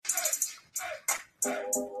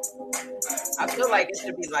I feel like it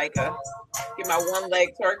should be like a get my one leg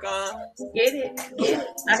twerk on. Get it.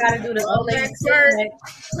 I gotta do the old lady twerk.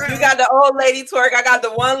 You got the old lady twerk. I got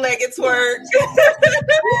the one-legged twerk.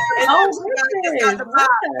 And oh, got the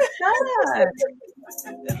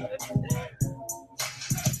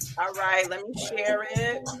all right, let me share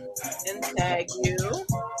it and tag you.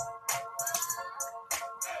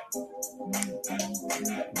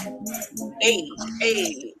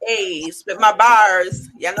 Hey, spit my bars.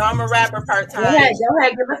 Y'all know I'm a rapper part-time. Go ahead,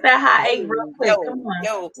 give us that high eight real quick. Come on.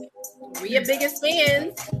 Yo. We your biggest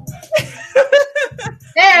fans.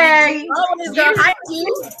 Hey, always gonna hype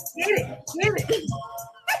you. Get it.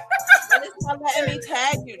 And it's not letting me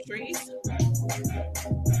tag you, Trees.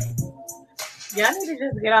 Y'all need to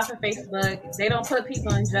just get off of Facebook. They don't put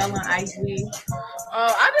people in jail on IG.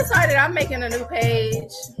 Oh, I decided I'm making a new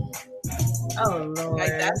page. Oh Lord,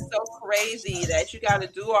 like, that's so crazy that you got to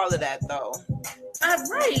do all of that, though.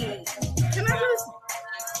 Right? Can I just?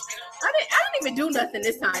 I didn't even do nothing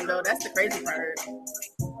this time, though. That's the crazy part.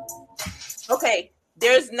 Okay,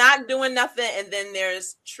 there's not doing nothing, and then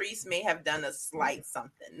there's Treese may have done a slight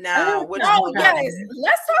something. Now, yes,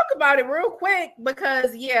 let's talk about it real quick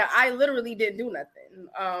because I literally didn't do nothing.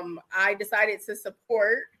 I decided to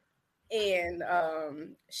support and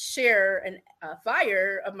share a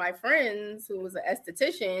flyer of my friends who was an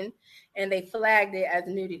esthetician, and they flagged it as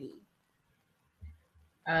nudity.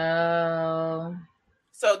 Oh.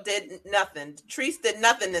 So did nothing. Treese did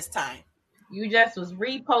nothing this time. You just was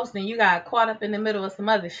reposting. You got caught up in the middle of some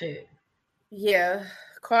other shit. Yeah,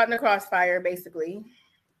 caught in the crossfire, basically.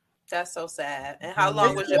 That's so sad. And how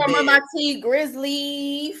long was your bid? My tea,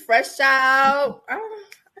 Grizzly, fresh out. I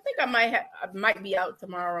think I might be out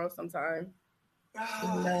tomorrow sometime.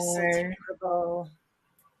 Oh,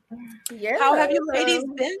 yeah. How have you ladies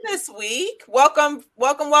been this week? Welcome.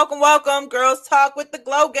 Girls Talk with the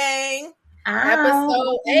Glow Gang.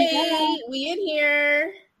 Episode 8. We in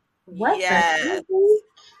here. What? Yes.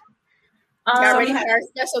 Y'all ready for our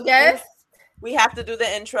special guest? We have to do the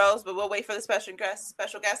intros, but we'll wait for the special guest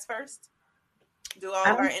first. Do all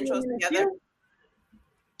of our intros together.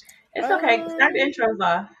 It's okay. Start the intros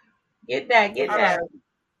off. Get that. Right.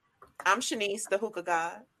 I'm Shanice, the hookah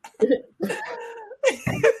god. Now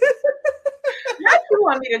you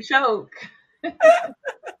want me to choke.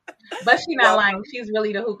 But she's not lying. She's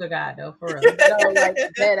really the hookah god, though, for real. Like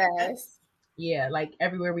dead ass. Yeah, like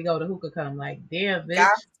everywhere we go, the hookah come. Like, damn, bitch.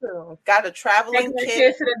 Got a traveling kit.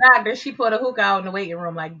 Kids to the doctor. She put a hookah out in the waiting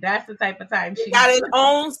room. Like, that's the type of time she got his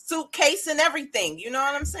own suitcase and everything. You know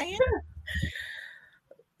what I'm saying?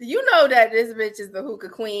 You know that this bitch is the hookah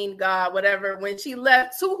queen, god, whatever. When she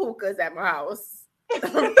left 2 hookahs at my house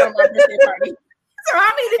from my birthday party. So how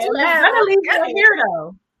many did you have? I'm gonna leave her here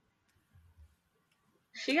though.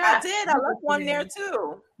 I left one there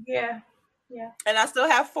too. Yeah. And I still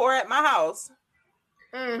have 4 at my house.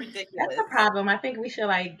 Ridiculous. That's a problem. I think we should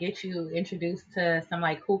get you introduced to some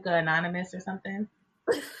Hookah Anonymous or something.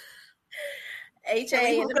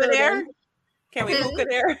 HA in the building. There? Can we hookah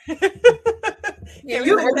there? Can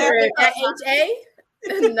you hookah there at HA?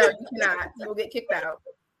 No, you cannot. You'll get kicked out.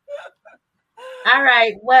 All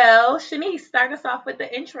right. Well, Shanice, start us off with the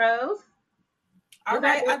intros. All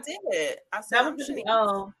right, I did it. I said I'm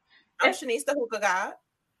Shanice. I'm Shanice, the hookah god.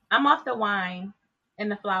 I'm off the wine and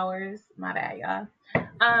the flowers. My bad, y'all.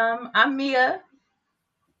 I'm Mia.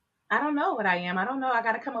 I don't know what I am. I don't know. I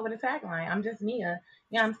got to come up with a tagline. I'm just Mia.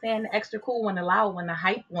 You know what I'm saying? The extra cool one, the loud one, the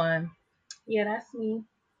hype one. Yeah, that's me.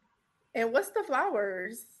 And what's the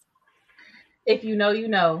flowers? If you know, you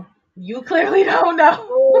know. You clearly don't know.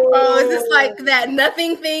 Oh, is this like that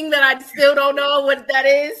nothing thing that I still don't know what that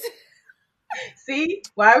is? See?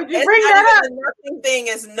 Why would you bring that up? The nothing thing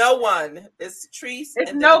is no one. It's Treese.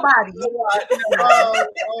 It's nobody. Oh,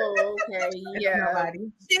 okay. Yeah.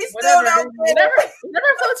 Nobody. She still don't get it.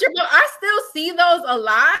 Whatever floats your boat. I still see those a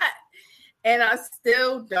lot. And I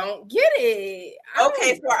still don't get it.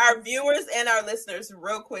 Okay, for our viewers and our listeners,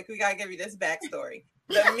 real quick, we gotta give you this backstory.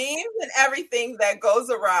 The memes and everything that goes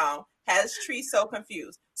around has Treese so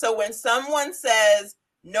confused. So when someone says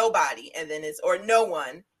nobody, and then it's or no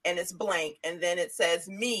one, and it's blank, and then it says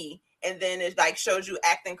me, and then it shows you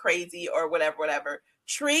acting crazy or whatever.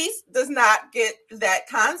 Treese does not get that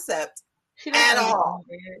concept at all.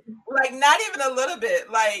 Not even a little bit.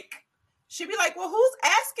 She'd be like, well, who's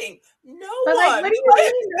asking? No one. What do you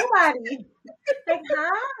mean nobody?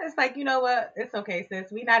 It's you know what? It's okay, sis.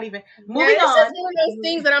 We not even moving on. It's one of those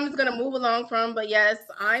things that I'm just going to move along from. But yes,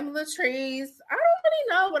 I'm Latrice. I don't really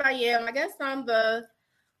know what I am. I guess I'm the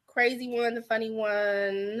crazy one, the funny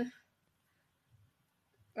one.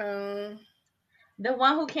 The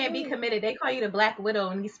one who can't be committed. They call you the Black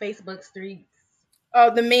Widow in these Facebook streets.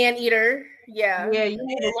 Oh, the man eater. Yeah. Yeah, you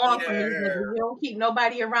move along from these niggas. You don't keep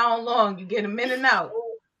nobody around long. You get them in and out.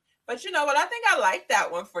 But you know what? I think I like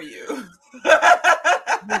that one for you.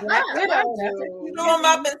 Black Widow. You know them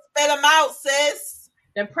up and spit them out, sis.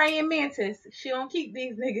 The praying mantis. She don't keep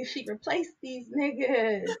these niggas. She replaced these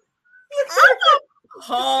niggas.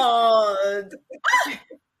 Hard.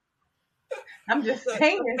 I'm just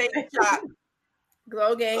saying.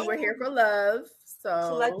 Glow Gang, we're here for love.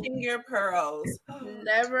 So clutching your pearls.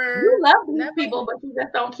 Never. You love these people, but you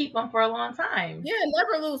just don't keep them for a long time. Yeah,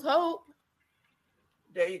 never lose hope.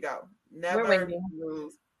 There you go. Never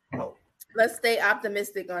lose hope. Let's stay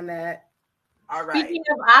optimistic on that. All right. Speaking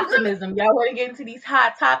of optimism, y'all want to get into these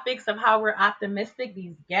hot topics of how we're optimistic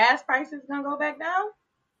these gas prices gonna go back down?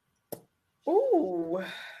 Ooh.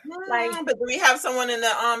 But do we have someone in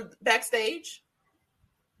the backstage?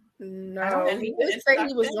 No. He said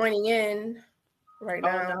he was joining in right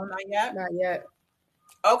now. No, not yet. Not yet.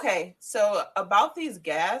 Okay, so about these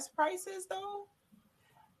gas prices though,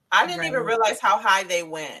 I didn't even realize how high they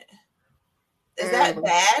went. Is that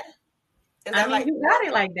bad? Is that like you got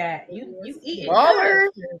it like that? You eat it. Baller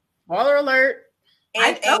alert!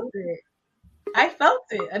 I felt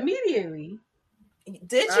it immediately.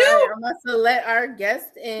 Did you? I must have let our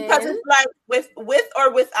guest in because it's like with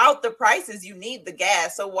or without the prices, you need the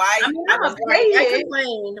gas. So why?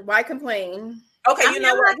 Why complain? Okay, you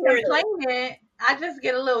know what? Complaining. I just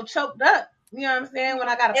get a little choked up. You know what I'm saying? When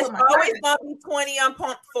I gotta put my it's always gonna be 20 on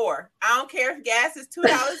pump 4. I don't care if gas is $2 or $4.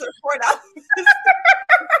 It's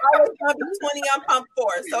always gonna be 20 on pump 4.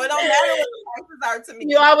 So it don't matter what the prices are to me.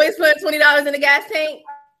 You always put $20 in the gas tank.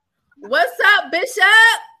 What's up,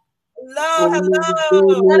 Bishop? Hello.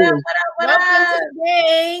 What up?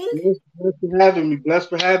 Gang. Blessed for having me. Blessed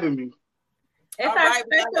for having me. It's all our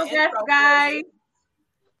special guest, guys.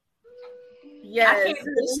 Yes,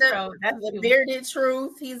 the bearded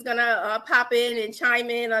truth. He's gonna pop in and chime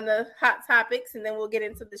in on the hot topics, and then we'll get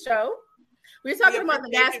into the show. We're talking about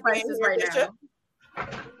the gas prices right now.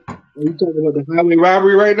 Are you talking about the highway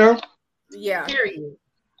robbery right now? Yeah. Period.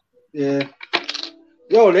 Yeah.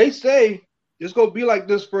 Yo, they say it's gonna be like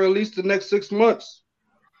this for at least the next 6 months.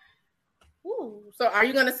 Ooh. So, are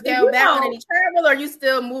you gonna scale back on any travel, or are you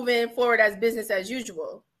still moving forward as business as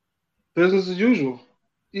usual? Business as usual.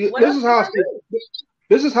 This is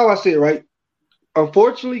how I see it, right?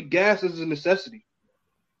 Unfortunately, gas is a necessity.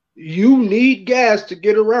 You need gas to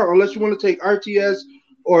get around unless you want to take RTS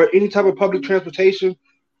or any type of public transportation.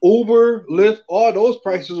 Uber, Lyft, all those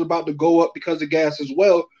prices are about to go up because of gas as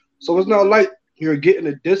well. So it's not like you're getting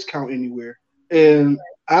a discount anywhere. And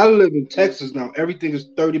I live in Texas now. Everything is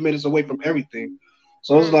 30 minutes away from everything.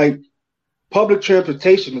 So it's like public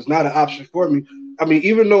transportation is not an option for me. I mean,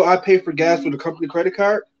 even though I pay for gas with a company credit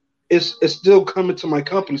card, it's still coming to my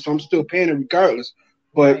company, so I'm still paying it regardless.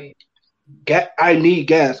 But I need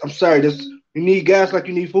gas. I'm sorry, you need gas like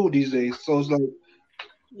you need food these days. So it's like,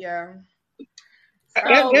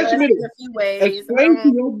 explain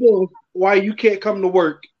to your boss why you can't come to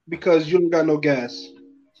work because you don't got no gas.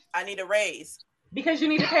 I need a raise. Because you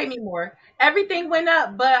need to pay me more. Everything went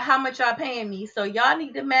up, but how much y'all paying me? So y'all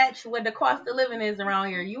need to match what the cost of living is around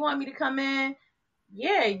here. You want me to come in?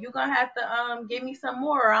 Yeah, you're gonna have to give me some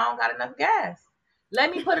more, or I don't got enough gas. Let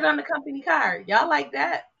me put it on the company card. Y'all like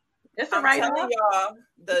that? It's I'm telling y'all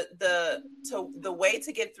the way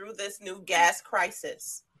to get through this new gas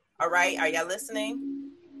crisis. All right, are y'all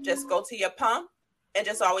listening? Just go to your pump and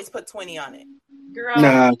just always put 20 on it, girl.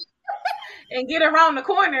 Nah. And get around the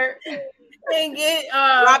corner and get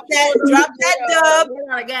drop that dub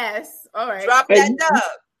on gas. All right, drop that dub.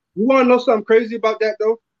 You want to know something crazy about that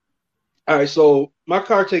though? All right, so my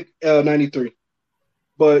car take L93,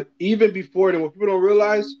 but even before then, what people don't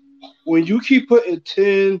realize, when you keep putting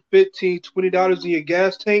 $10, $15, $20 in your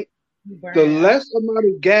gas tank, the less amount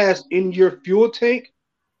of gas in your fuel tank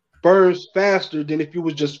burns faster than if you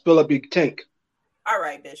would just fill up your tank. All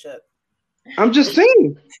right, Bishop. I'm just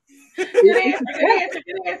saying. Good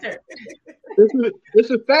answer.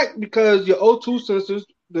 It's a fact because your O2 sensors,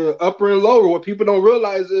 the upper and lower, what people don't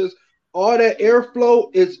realize is all that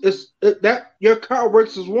airflow that your car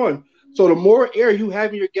works as one. So the more air you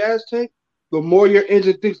have in your gas tank, the more your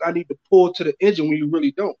engine thinks I need to pull to the engine when you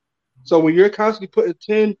really don't. So when you're constantly putting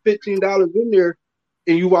 $10, $15 in there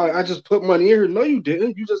and I just put money in here, no, you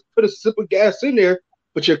didn't. You just put a sip of gas in there,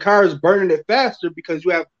 but your car is burning it faster because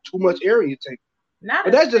you have too much air in your tank. Not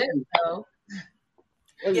but that's just though.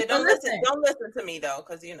 Yeah, don't listen to me though,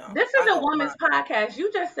 because this is a woman's podcast.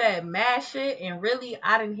 You just said mad shit, and really,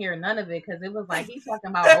 I didn't hear none of it because it was like he's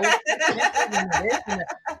talking about when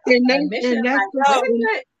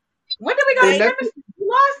did we go to You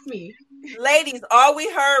lost me. Ladies, all we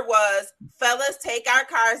heard was fellas take our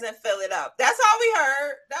cars and fill it up. That's all we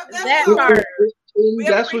heard.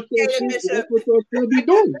 That's what y'all should be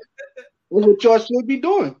doing. That's what y'all should be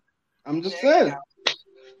doing. I'm just saying.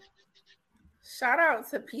 Shout out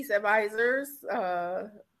to Peace Advisors,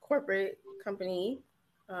 corporate company.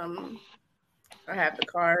 I have the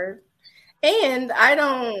card. And I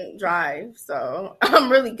don't drive, so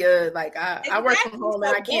I'm really good. Like I work from home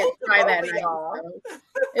and I can't try that at all.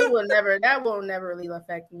 So that will never really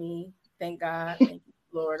affect me. Thank God. Thank you,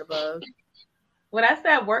 Lord above. Well, that's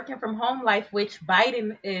that working from home life, which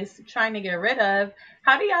Biden is trying to get rid of.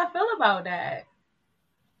 How do y'all feel about that?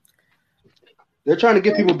 They're trying to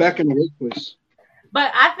get people back in the workplace.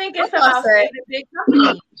 But I think it's about saving big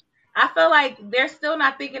companies. I feel like they're still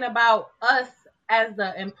not thinking about us as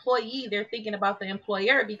the employee. They're thinking about the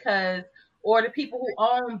employer or the people who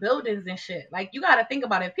own buildings and shit. Like, you got to think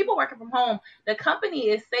about it. If people working from home, the company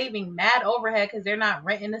is saving mad overhead because they're not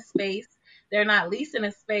renting a space. They're not leasing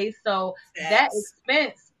a space. So that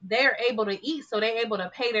expense, they're able to eat. So they're able to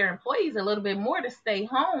pay their employees a little bit more to stay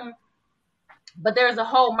home. But there's a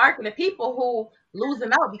whole market of people who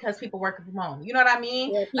losing out because people working from home. You know what I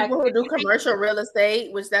mean? Yeah, people who do commercial real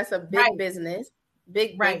estate, which that's a big business.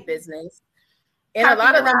 Big business. And a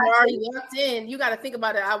lot of them are already locked in. You got to think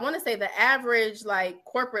about it. I want to say the average like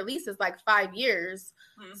corporate lease is like 5 years.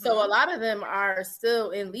 Mm-hmm. So a lot of them are still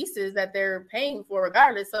in leases that they're paying for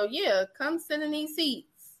regardless. So yeah, come sit in these seats.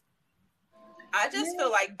 I just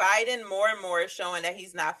feel like Biden more and more is showing that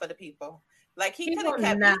he's not for the people. Like he could have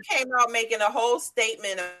kept. He came out making a whole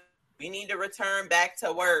statement of we need to return back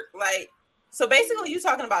to work. Like, so basically, you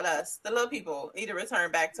talking about us, the little people, need to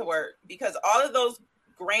return back to work because all of those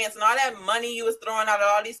grants and all that money you was throwing out at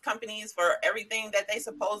all these companies for everything that they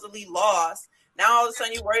supposedly lost. Now all of a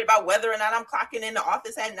sudden you're worried about whether or not I'm clocking in the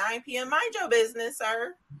office at 9 p.m. Mind your business,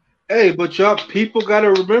 sir. Hey, but y'all people got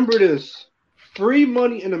to remember this. Free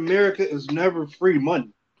money in America is never free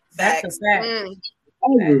money. That's a fact.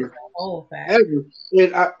 Ever. Ever.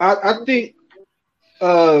 And I think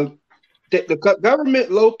that the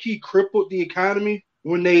government low-key crippled the economy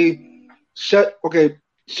when they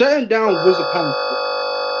shutting down was a policy.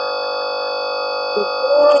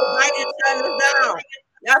 Biden shutting us down.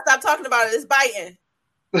 Y'all stop talking about it. It's biting.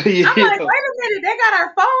 Yeah. I'm like, wait a minute. They got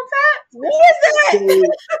our phone tapped? What is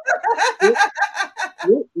that?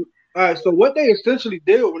 All right. So what they essentially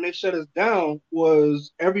did when they shut us down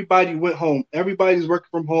was everybody went home. Everybody's working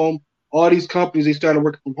from home. All these companies, they started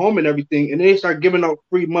working from home and everything. And they started giving out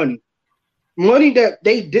free money. Money that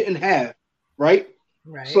they didn't have. Right?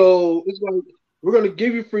 So it's like, we're going to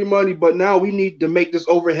give you free money, but now we need to make this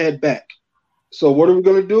overhead back. So what are we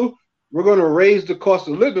going to do? We're going to raise the cost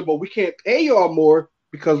of living, but we can't pay y'all more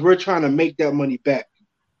because we're trying to make that money back.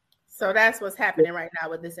 So that's what's happening right now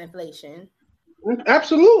with this inflation.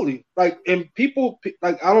 Absolutely. Like, and people,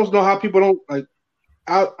 like, I don't know how people don't, like,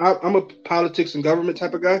 I'm a politics and government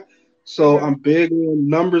type of guy. So I'm big on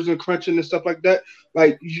numbers and crunching and stuff like that.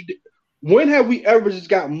 Like, when have we ever just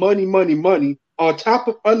got money on top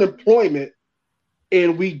of unemployment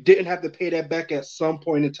and we didn't have to pay that back at some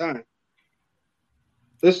point in time?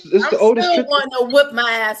 It's the oldest. I still want to whip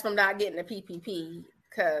my ass from not getting a PPP.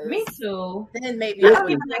 Me too. Then maybe I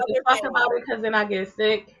don't even talk about it because then I get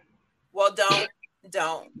sick. Well,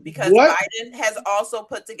 don't because Biden has also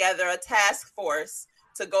put together a task force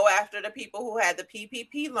to go after the people who had the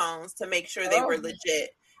PPP loans to make sure they were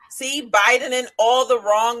legit. See, Biden in all the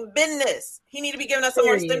wrong business. He need to be giving us some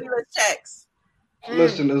more stimulus checks.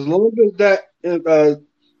 Listen, as long as that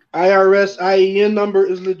IRS IEN number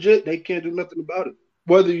is legit, they can't do nothing about it.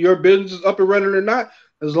 Whether your business is up and running or not,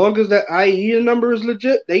 as long as that IEN number is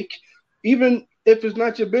legit, even if it's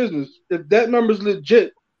not your business, if that number is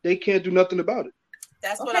legit, they can't do nothing about it.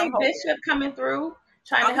 That's what I'm hoping. Bishop coming through,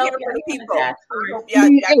 trying to help the people. Yeah,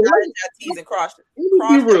 dotted your T's and crossed it.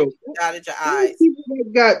 Dotted your I's. People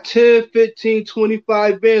that got 10, 15,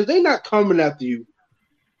 25 vans, they not coming after you.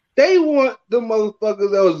 They want the motherfuckers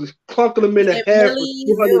that was clunking them in the head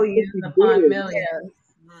for millions upon millions.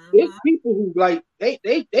 There's people who like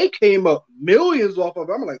they came up millions off of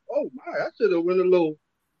it. I'm like, oh my, I should have went a little.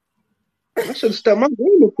 I should have stepped my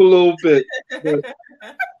game up a little bit. But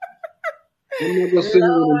I'm not gonna sit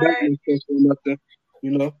here and or nothing,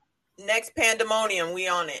 you know. Next pandemonium, we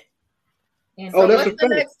on it. And so what's the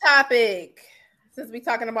next topic? Since we're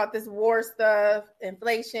talking about this war stuff,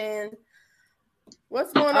 inflation,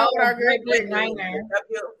 What's going on with our girl Brittney?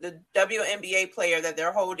 The WNBA player that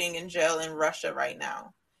they're holding in jail in Russia right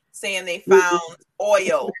now, saying they found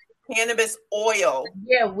oil, cannabis oil.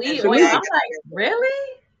 Yeah, weed oil. I'm like,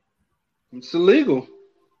 really? It's illegal.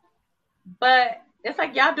 But it's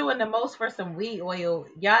like y'all doing the most for some weed oil.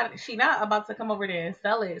 She not about to come over there and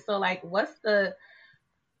sell it. So like, what's the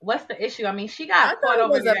issue? I mean, she got caught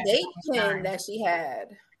over there. It was a vape pen that she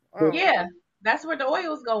had. Yeah, that's where the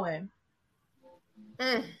oil's going.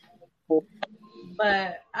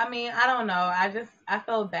 But I mean, I don't know. I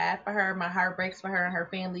feel bad for her. My heart breaks for her and her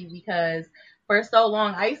family because for so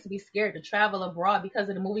long I used to be scared to travel abroad because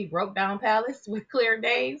of the movie Broke Down Palace with Claire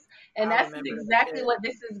Danes. And that's exactly what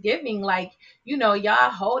this is giving. Like, y'all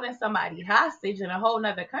holding somebody hostage in a whole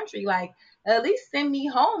nother country. Like, at least send me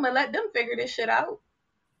home and let them figure this shit out.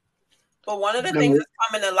 But one of the things that's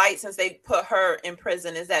coming to light since they put her in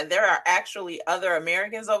prison is that there are actually other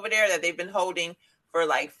Americans over there that they've been holding for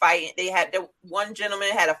like fighting. They had one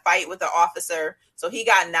gentleman had a fight with an officer, so he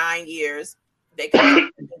got 9 years. They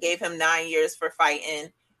gave him 9 years for fighting,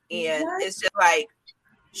 and it's just like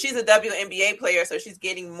she's a WNBA player, so she's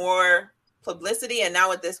getting more publicity. And now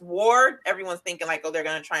with this war, everyone's thinking like, oh, they're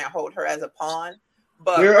going to try and hold her as a pawn.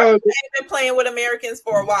 But they've been playing with Americans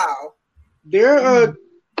for a while. There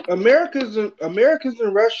Americans and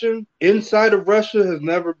Russian inside of Russia has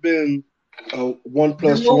never been a 1 +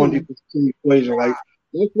 1 = 2 equation. Like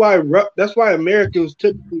that's why Americans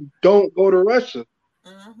typically don't go to Russia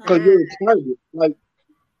because you're a target. Like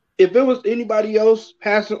if it was anybody else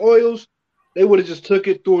passing oils, they would have just took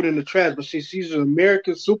it, threw it in the trash. But she's an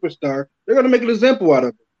American superstar. They're gonna make an example out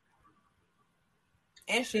of it.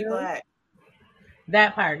 And she's black.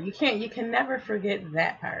 That part you can never forget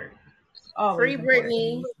that part. Free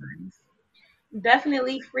Brittney.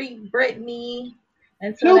 Definitely free Brittney.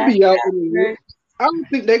 She'll be out in the year. I don't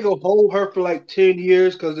think they go hold her for like 10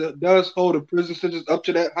 years because it does hold a prison sentence up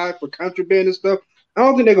to that high for contraband and stuff. I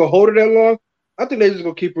don't think they go hold her that long. I think they just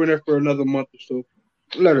gonna keep her in there for another month or so.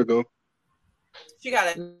 Let her go. She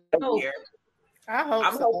got a year.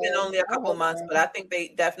 I'm hoping only a couple months, but I think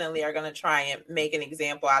they definitely are gonna try and make an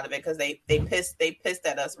example out of it because they pissed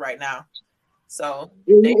at us right now. So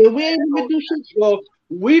we ain't gonna do shit. Well,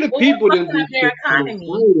 we the people didn't do their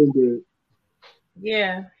economy.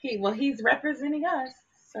 Yeah, he's representing us.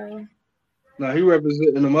 So no, he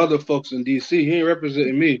representing them other folks in DC. He ain't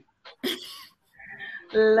representing me.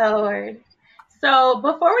 Lord. So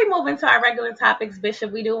before we move into our regular topics, Bishop,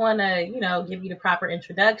 we do want to, give you the proper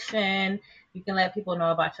introduction. You can let people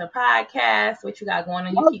know about your podcast, what you got going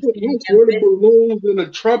on. You keep the balloons and the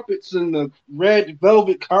trumpets and the red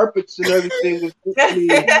velvet carpets and everything. These men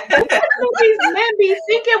be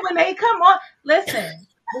thinking when they come on. Listen,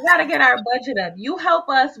 we got to get our budget up. You help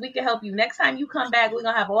us, we can help you. Next time you come back, we're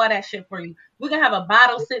going to have all that shit for you. We're going to have a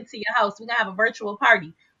bottle sent to your house. We're going to have a virtual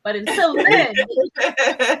party. But until then, this is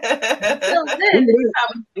how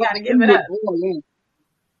we got to give it up.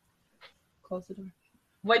 Close the door.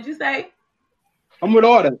 What'd you say? I'm with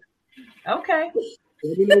all that. Okay.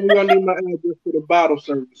 Let me know when y'all need my address for the bottle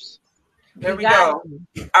service. There we go.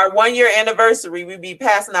 Our 1 year anniversary, we be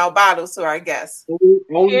passing out bottles to our guests.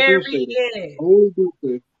 Only Duce.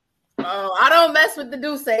 Oh, I don't mess with the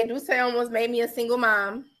Duce. Duce almost made me a single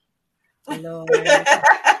mom. No.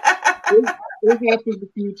 It happens a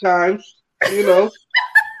few times, All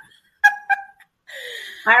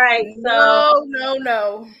right. So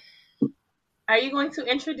no. Are you going to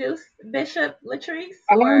introduce Bishop Latrice?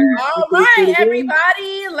 All right,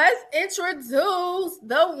 everybody. Let's introduce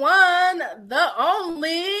the one, the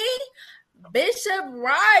only Bishop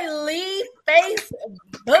Riley,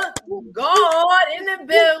 Facebook God in the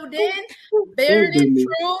building. Bearded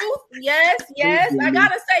Truth. Yes. I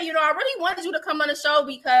gotta say, I really wanted you to come on the show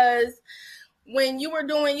because when you were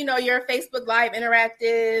doing, your Facebook Live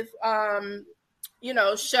interactive,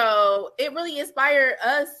 show, it really inspired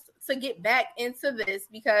us to get back into this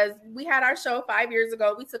because we had our show 5 years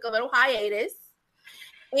ago. We took a little hiatus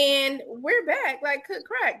and we're back like cook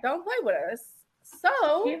crack. Don't play with us.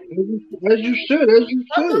 So as you should. Welcome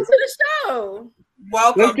to the show.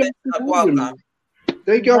 Welcome.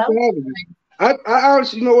 Thank y'all for having me. I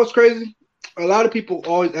honestly, you know what's crazy? A lot of people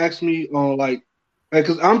always ask me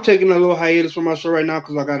because I'm taking a little hiatus from my show right now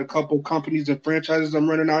because I got a couple companies and franchises I'm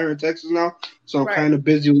running out here in Texas now. So I'm kind of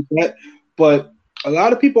busy with that. But a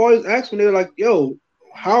lot of people always ask me, they're like, yo,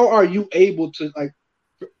 how are you able to,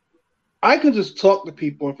 I can just talk to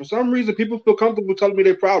people. And for some reason, people feel comfortable telling me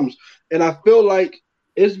their problems. And I feel like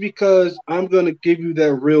it's because I'm going to give you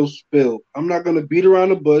that real spill. I'm not going to beat around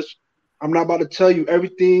the bush. I'm not about to tell you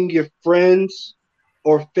everything your friends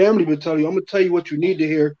or family will tell you. I'm going to tell you what you need to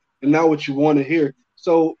hear and not what you want to hear.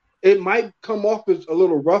 So it might come off as a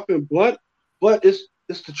little rough and blunt, but it's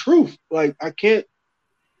the truth. Like I can't.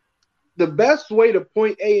 The best way to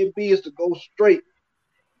point A and B is to go straight.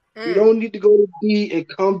 You don't need to go to B and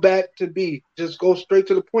come back to B. Just go straight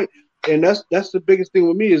to the point. And that's the biggest thing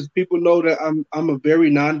with me is people know that I'm a very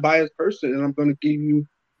non-biased person, and I'm gonna give you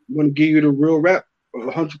the real rap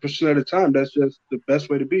 100% of the time. That's just the best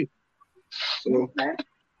way to be. So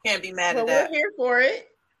can't be mad at that. We're here for it.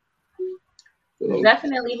 So,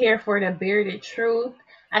 definitely here for the bearded truth.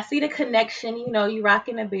 I see the connection. You know, you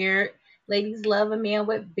rocking a beard. Ladies love a man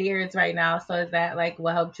with beards right now. So is that like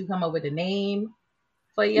what helped you come up with the name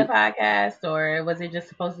for your podcast, or was it just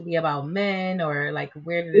supposed to be about men, or like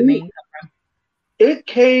where did the name come from?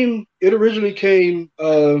 It originally came.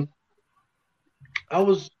 What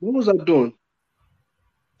was I doing?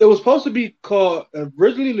 It was supposed to be called.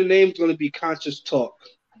 Originally, the name was going to be Conscious Talk.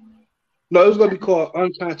 No, it was going to be called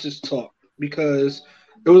Unconscious Talk because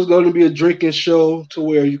it was going to be a drinking show to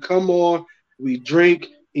where you come on, we drink,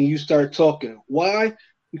 and you start talking. Why?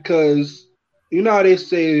 Because you know how they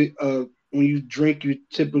say when you drink, you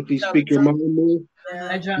typically speak your mind more.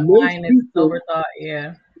 A drunk mind is sober thought.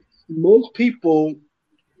 Yeah. Most people,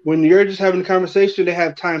 when you're just having a conversation, they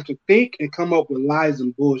have time to think and come up with lies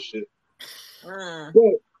and bullshit.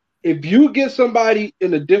 But if you get somebody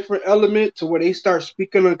in a different element to where they start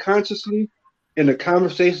speaking unconsciously and the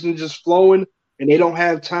conversation is just flowing and they don't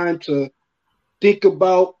have time to think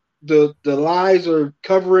about the lies or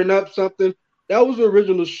covering up something, that was the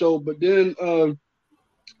original show. But then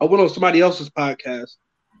I went on somebody else's podcast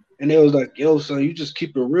and they was like, yo, son, you just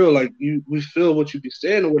keep it real. Like we feel what you be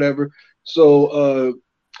saying or whatever. So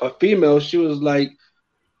a female, she was like,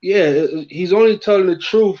 yeah, he's only telling the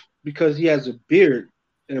truth because he has a beard.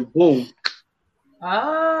 And boom.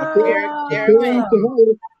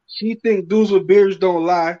 She think dudes with beards don't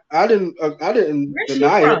lie. I didn't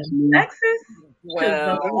deny it. Texas?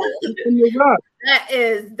 Well, that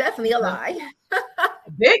is definitely a lie.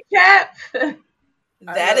 Big cap.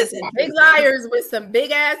 That is big liars with some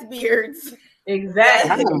big ass beards.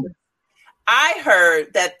 Exactly. I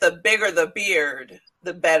heard that the bigger the beard,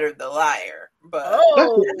 the better the liar. But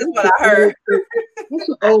that's what I heard.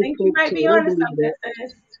 I think you might be onto something.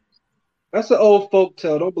 That's an old folk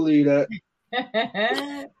tale. Don't believe that.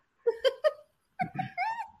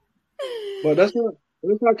 But that's how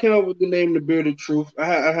I came up with the name The Bearded Truth. I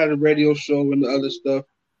had a radio show and the other stuff,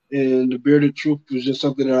 and The Bearded Truth was just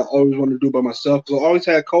something that I always wanted to do by myself. Because I always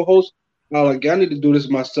had co-hosts. I was like, I need to do this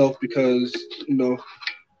myself because, you know,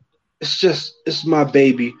 it's my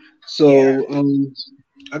baby. So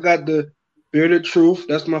I got The Bearded Truth.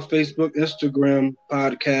 That's my Facebook, Instagram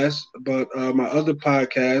podcast. But my other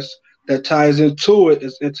podcast that ties into it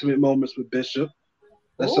is Intimate Moments with Bishop.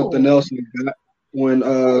 That's something else I got. When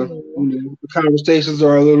the conversations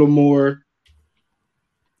are a little more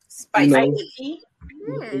spicy,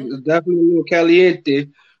 it's definitely a little caliente.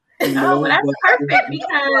 Well, that's perfect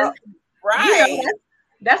because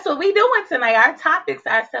that's what we doing tonight. Our topics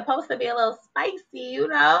are supposed to be a little spicy, you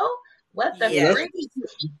know. What the freak?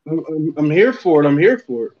 I'm here for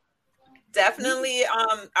it. Definitely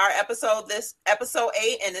our episode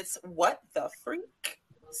 8, and it's What the Freak.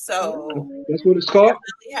 So that's what it's called.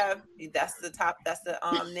 That's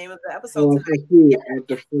the name of the episode.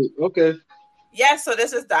 Okay. Yeah, so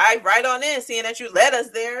let's just dive right on in, seeing that you led us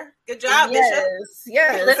there. Good job, Bishop.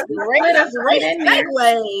 Yes. Let's bring us right in that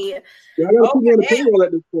way. We want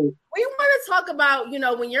to talk about, you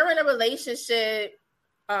know, when you're in a relationship,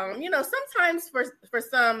 you know, sometimes for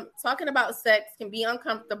some, talking about sex can be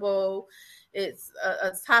uncomfortable. It's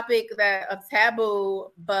a topic of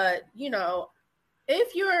taboo, but, you know,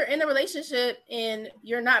 if you're in a relationship and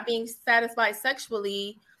you're not being satisfied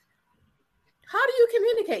sexually, how do you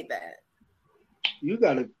communicate that? You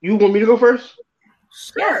want me to go first?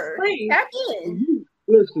 Sure. Yes, tap in.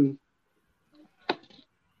 Listen,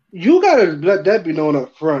 you gotta let that be known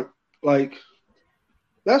up front. Like,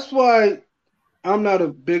 that's why I'm not a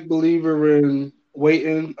big believer in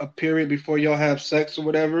waiting a period before y'all have sex or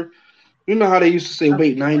whatever. You know how they used to say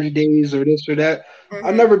wait 90 days or this or that? Mm-hmm.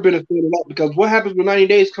 I've never been a fan of that because what happens when 90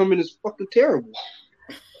 days come in is fucking terrible.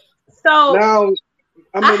 So now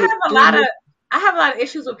I have a lot of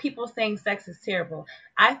issues with people saying sex is terrible.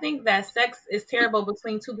 I think that sex is terrible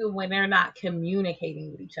between two people when they're not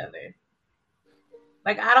communicating with each other.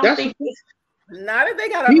 Like, I don't think not if they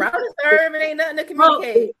got a round to serve and ain't nothing to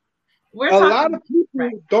communicate. A lot of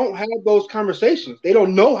people don't have those conversations. They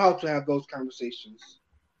don't know how to have those conversations.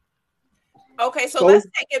 Okay, so let's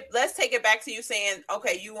take it back to you saying,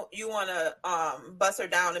 okay, you want to bust her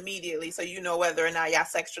down immediately so you know whether or not y'all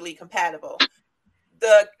sexually compatible.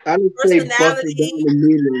 the I didn't say busting down personality.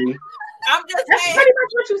 immediately. I'm just That's saying. pretty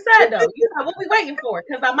much what you said, though. You know what we waiting for?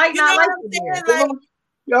 Because I might You know not like what I'm you there. saying? Like,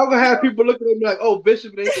 Y'all gonna have people looking at me like, "Oh,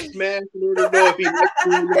 Bishop ain't smashed in order to know if he likes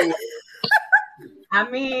me or not." I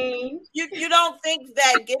mean, you don't think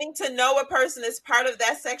that getting to know a person is part of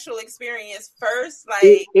that sexual experience first?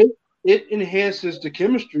 Like, it enhances the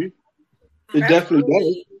chemistry. It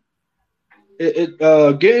definitely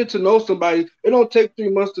does. Getting to know somebody, it don't take 3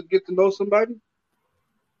 months to get to know somebody.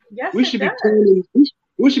 Yes, we should be planning.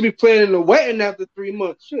 We should be planning the wedding after 3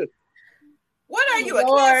 months. Shit. What are you,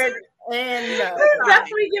 Lord, a Cancer? And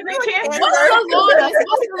definitely giving Cancer. What's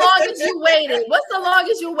the longest you waited? What's the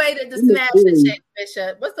longest you waited to snatch the chick,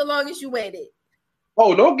 Bishop? What's the longest you waited?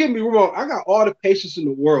 Oh, don't get me wrong. I got all the patience in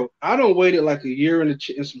the world. I don't waited like a year and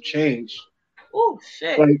some change. Oh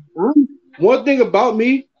shit! Like one thing about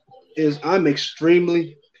me is I'm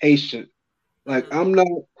extremely patient. Like I'm not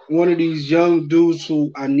one of these young dudes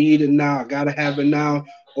who I need it now, I gotta have it now,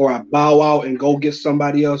 or I bow out and go get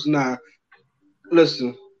somebody else now.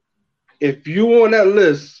 Listen, if you on that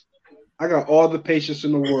list, I got all the patience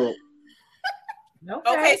in the world.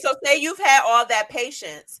 Okay, so say you've had all that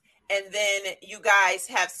patience, and then you guys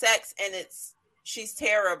have sex, and she's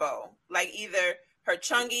terrible. Like either her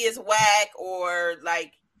chungy is whack, or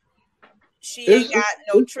like she ain't got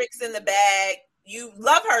no tricks in the bag. You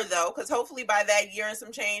love her though, because hopefully by that year and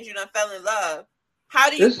some change, you done fell in love. How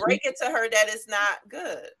do you break it to her that it's not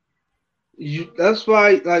good? That's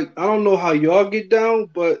why, like, I don't know how y'all get down,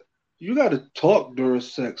 but you got to talk during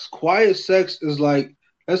sex. Quiet sex is like,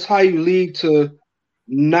 that's how you lead to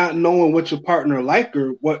not knowing what your partner like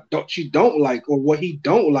or what she don't like or what he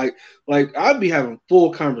don't like. Like, I'd be having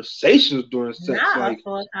full conversations during sex. Not like a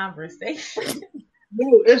full conversation.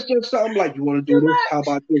 No, it's just something like, you want to do this? How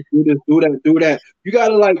about this? Do this, do that, do that. You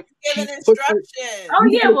gotta like giving instructions. Oh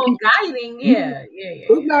yeah, well, guiding, yeah.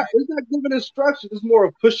 It's not giving instructions. It's more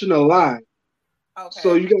of pushing a line. Okay.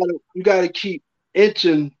 So you gotta keep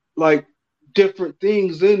inching like different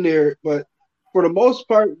things in there, but for the most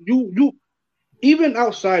part, you even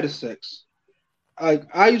outside of sex,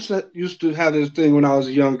 I used to have this thing when I was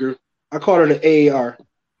younger. I called it an AAR,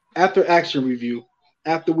 after action review.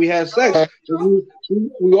 After we had sex,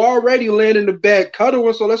 we already laying in the bed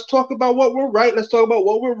cuddling. So let's talk about what we're right. Let's talk about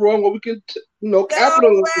what we're wrong. What we can,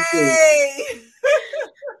 capitalize.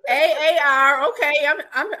 AAR. Okay,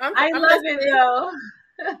 I love it though.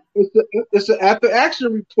 It's an after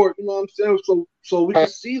action report. You know what I'm saying? So we can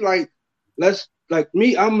see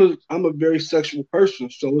me. I'm a very sexual person.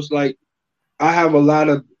 So it's like I have a lot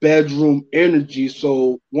of bedroom energy.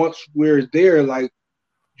 So once we're there, like.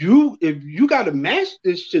 If you got to match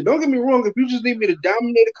this shit, don't get me wrong. If you just need me to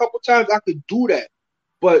dominate a couple times, I could do that.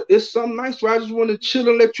 But it's something nice where I just want to chill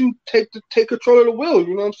and let you take control of the wheel.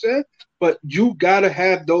 You know what I'm saying? But you gotta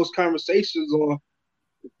have those conversations on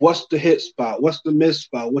what's the hit spot, what's the miss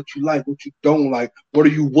spot, what you like, what you don't like, what are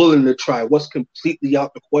you willing to try, what's completely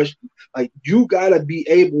out the question. Like you gotta be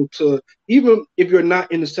able to, even if you're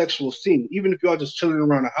not in the sexual scene, even if y'all just chilling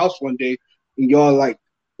around the house one day and y'all like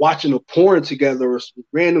watching a porn together or a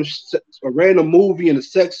random movie and a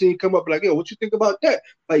sex scene come up like, yo, what you think about that?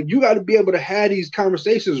 Like you got to be able to have these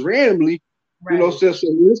conversations randomly, right. You know, so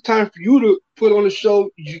when it's time for you to put on the show,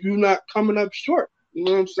 you're not coming up short. You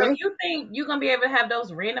know what I'm saying? So you think you're gonna be able to have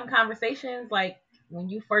those random conversations like when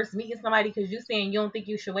you first meet somebody, because you're saying you don't think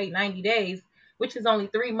you should wait 90 days, which is only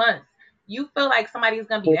 3 months. You feel like somebody's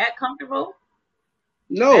gonna be that comfortable?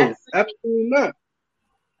 No, absolutely not.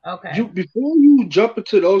 Okay. Before you jump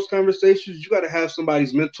into those conversations, you got to have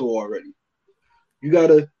somebody's mentor already. You got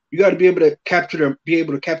to be able to capture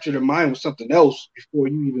their mind with something else before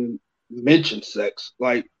you even mention sex.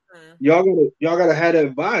 Like y'all gotta have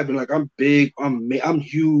that vibe. And like I'm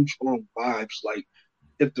huge on vibes. Like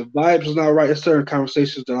if the vibes is not right, there's certain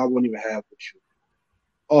conversations that I won't even have with you.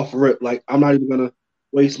 Off rip, like I'm not even gonna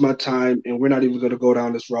waste my time, and we're not even gonna go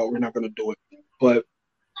down this route. We're not gonna do it. But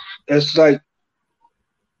it's like.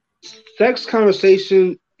 Sex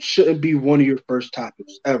conversation shouldn't be one of your first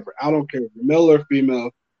topics ever. I don't care if you're male or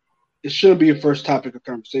female. It shouldn't be your first topic of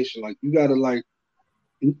conversation. Like you gotta like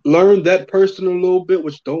learn that person a little bit,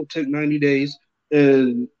 which don't take 90 days,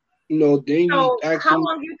 and then you ask how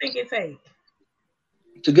long do you think it takes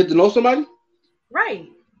to get to know somebody? Right.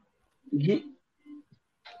 We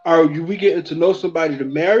getting to know somebody to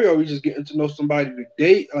marry, or are we just getting to know somebody to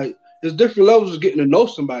date? Like. There's different levels of getting to know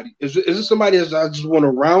somebody. Is this somebody that I just want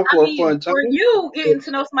around for a fun time? For you, getting to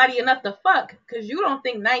know somebody enough to fuck, because you don't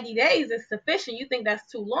think 90 days is sufficient. You think that's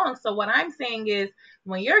too long. So what I'm saying is,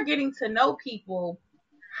 when you're getting to know people,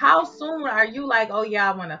 how soon are you like, oh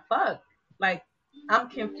yeah, I want to fuck? Like, I'm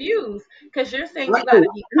confused because you're saying you got to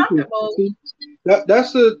be comfortable.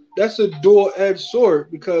 That's a dual-edged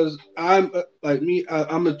sword because I'm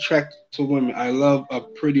I'm attracted to women. I love a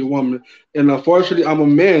pretty woman, and unfortunately, I'm a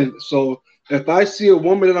man. So if I see a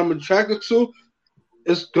woman that I'm attracted to,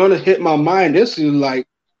 it's gonna hit my mind. This is like,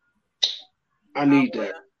 I need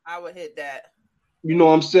that. I would hit that. You know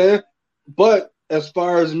what I'm saying? But as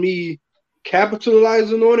far as me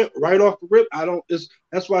capitalizing on it right off the rip,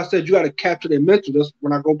 that's why I said you got to capture their mental. That's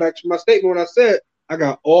when I go back to my statement when I said I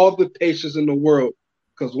got all the patience in the world.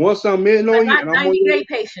 Because once I'm in on you, and I'm 90-day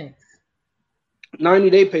patience.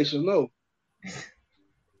 90-day patience, no.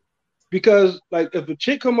 Because like if a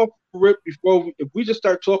chick come up rip if we just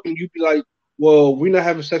start talking, you'd be like, well, we're not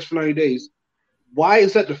having sex for 90 days. Why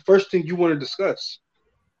is that the first thing you want to discuss?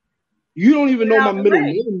 You don't even know my middle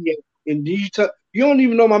name yet, and you don't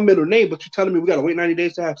even know my middle name, but you're telling me we gotta wait 90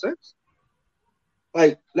 days to have sex?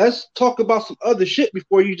 Like, let's talk about some other shit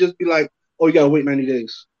before you just be like, oh, you gotta wait 90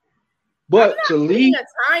 days. But to leave a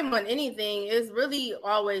time on anything is really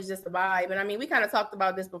always just a vibe. And I mean, we kind of talked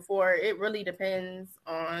about this before. It really depends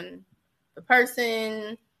on the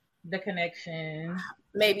person, the connection,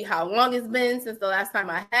 maybe how long it's been since the last time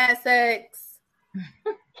I had sex.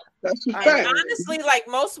 That's a fact. Honestly, like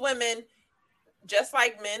most women, just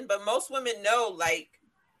like men, but most women know, like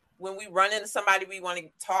when we run into somebody we want to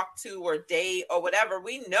talk to or date or whatever,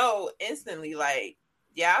 we know instantly, like,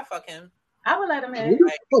 yeah, I fuck him. I would let him in.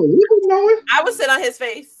 Like, I would sit on his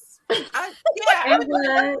face. But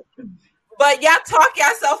y'all talk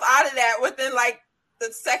yourself out of that within like the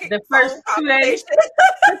first 2 days,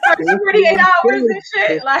 the first 48 hours and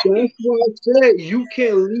shit. Like, that's what I said. You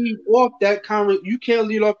can't lead off that You can't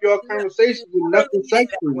lead off your conversation with nothing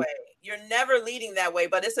sexual. You're never leading that way,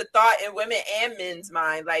 but it's a thought in women and men's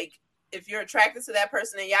mind. Like, if you're attracted to that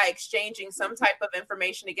person and y'all exchanging some type of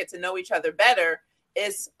information to get to know each other better,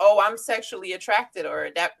 it's, oh, I'm sexually attracted, or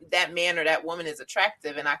that man or that woman is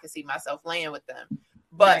attractive and I can see myself laying with them.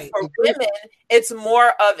 But for women, it's more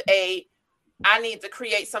of I need to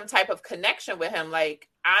create some type of connection with him. Like,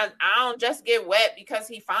 I don't just get wet because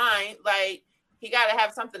he fine. Like, he got to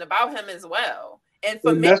have something about him as well. And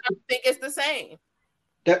for men, I think it's the same.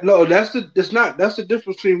 That's the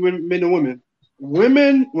difference between men and women.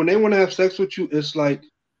 Women, when they want to have sex with you, it's like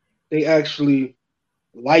they actually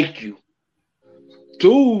like you.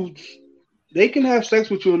 Dudes, they can have sex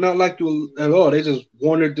with you and not like you at all. They just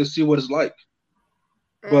wanted to see what it's like.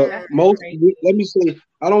 But let me say,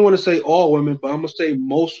 I don't want to say all women, but I'm gonna say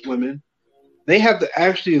most women, they have to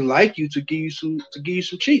actually like you to give you some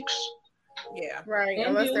cheeks. Yeah, right.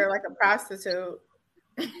 Unless they're like a prostitute,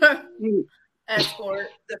 escort,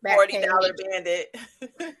 the $40 bandit.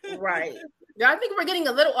 Right. Y'all, I think we're getting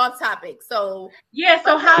a little off topic. So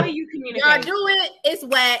so how do you communicate? Y'all do it. It's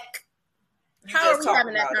whack. How are we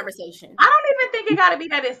having that conversation? I don't even think it got to be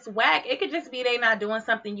that it's whack. It could just be they not doing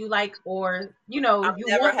something you like, or you want to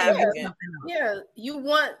do something else. Yeah, you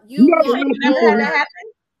want never had that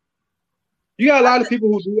happen. You got a lot of people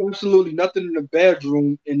who do absolutely nothing in the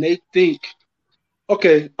bedroom, and they think,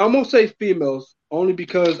 okay, I'm gonna say females only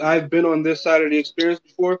because I've been on this side of the experience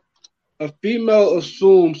before. A female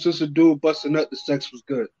assumes since a dude busts a nut, the sex was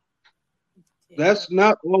good. Yeah. That's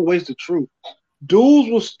not always the truth.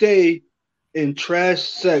 Dudes will stay in trash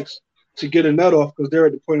sex to get a nut off because they're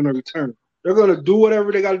at the point of no return. They're gonna do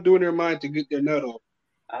whatever they got to do in their mind to get their nut off.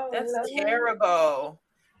 Oh, that's terrible.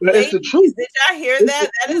 But it's the truth. Did y'all hear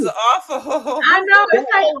that? That is awful. I know.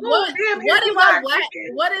 It's like,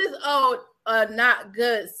 what is a not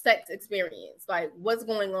good sex experience? Like, what's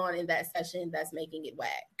going on in that session that's making it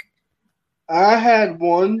whack? I had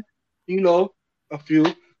one, a few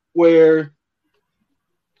where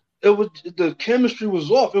it was the chemistry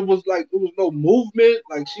was off. It was like there was no movement.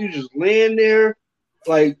 Like she was just laying there,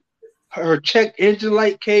 like her check engine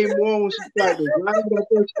light came on when she started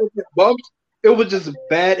the bumps. It was just a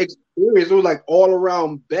bad experience. It was like all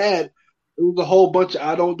around bad. It was a whole bunch of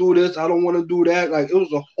I don't do this, I don't want to do that. Like it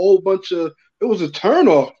was a whole bunch of it was a turn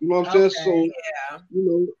off. You know what I'm saying?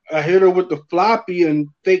 So I hit her with the floppy and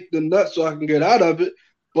fake the nut so I can get out of it.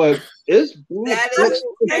 But it's bad. That is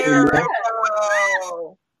terrible.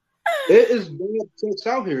 It is bad sex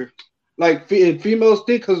out here. Like females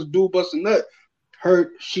think because dude bust a nut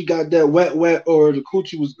hurt, she got that wet or the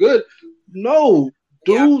coochie was good. No,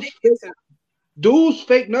 dudes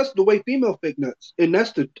fake nuts the way female fake nuts, and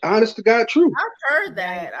that's the honest to God truth. I've heard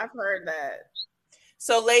that.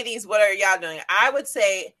 So, ladies, what are y'all doing? I would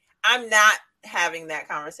say I'm not having that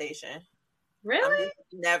conversation. Really? I'm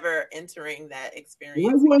never entering that experience.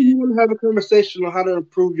 Why would you want to have a conversation on how to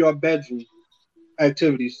improve your bedroom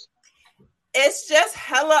activities? It's just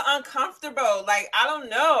hella uncomfortable. Like, I don't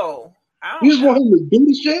know. You just want him to do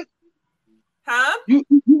the shit? Huh? You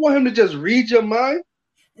want him to just read your mind?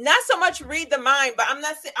 Not so much read the mind, but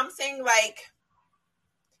I'm saying like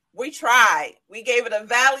we tried. We gave it a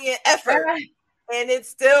valiant effort. And it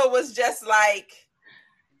still was just like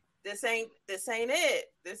this ain't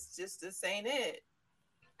it. This ain't it.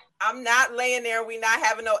 I'm not laying there. We not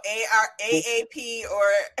having no AAP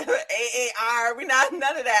or AAR. We not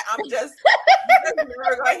none of that. I'm just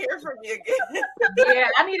never gonna hear from you again. Yeah,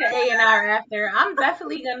 I need an A&R after. I'm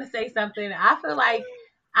definitely gonna say something. I feel like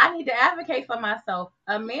I need to advocate for myself.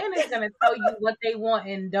 A man is gonna tell you what they want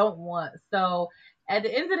and don't want. So at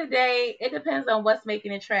the end of the day, it depends on what's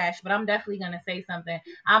making it trash, but I'm definitely going to say something.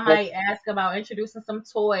 I might ask about introducing some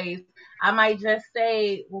toys. I might just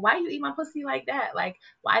say, well, why you eat my pussy like that? Like,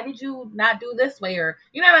 why did you not do this way? Or,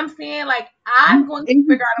 you know what I'm saying? Like, I'm going to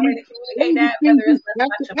figure out a way to communicate that, whether it's less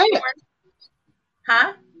much of porn.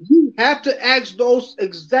 Huh? You have to ask those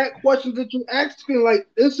exact questions that you asked me. Like,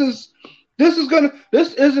 this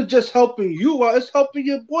isn't just helping you out, it's helping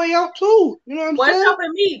your boy out too. You know what I'm saying? It's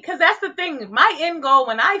helping me, because that's the thing. My end goal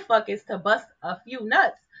when I fuck is to bust a few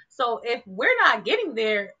nuts. So if we're not getting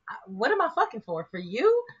there, what am I fucking for? For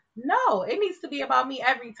you? No, it needs to be about me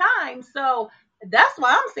every time. So that's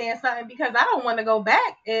why I'm saying something, because I don't want to go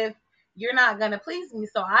back if you're not going to please me.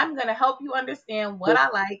 So I'm going to help you understand what I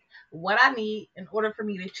like, what I need in order for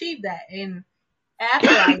me to achieve that. And after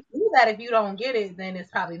I do that, if you don't get it, then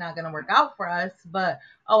it's probably not going to work out for us. But,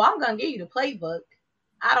 I'm going to give you the playbook.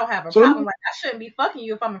 I don't have a problem. Like, I shouldn't be fucking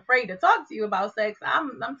you if I'm afraid to talk to you about sex.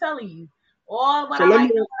 I'm telling you all what I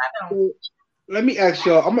like and what I don't. Let me ask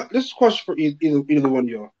y'all. This is a question for either one of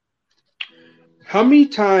y'all. How many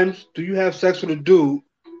times do you have sex with a dude,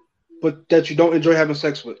 but that you don't enjoy having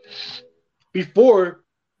sex with? Before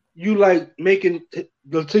you like making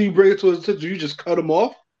until you bring it to a situation, you just cut them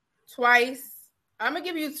off? Twice. I'm gonna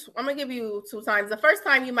give you 2 times. The first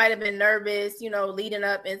time you might have been nervous, leading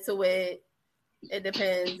up into it. It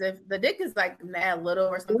depends. If the dick is like mad little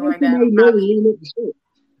or something like that.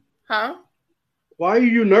 Huh? Why are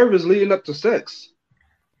you nervous leading up to sex?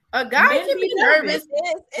 A guy can be nervous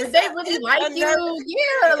if they really like you.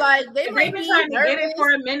 Yeah, like they might be trying to get it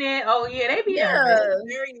for a minute. Oh yeah, they be nervous.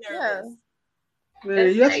 Very nervous.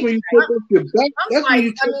 Man, that's when you take off your back. That's when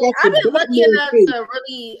you take off your back. I've been lucky enough to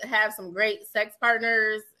really have some great sex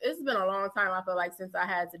partners. It's been a long time, I feel like, since I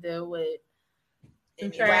had to deal with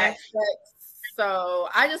trash sex. So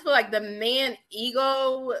I just feel like the man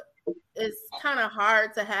ego is kind of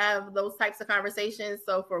hard to have those types of conversations.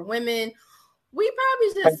 So for women, we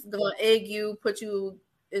probably just gonna egg you, put you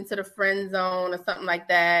into the friend zone or something like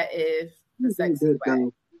that if the sex is whack.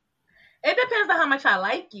 It depends on how much I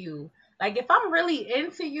like you. Like, if I'm really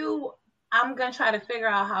into you, I'm going to try to figure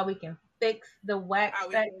out how we can fix the whack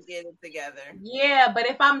sex. How we can get it together. Yeah, but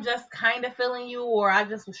if I'm just kind of feeling you, or I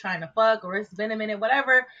just was trying to fuck, or it's been a minute,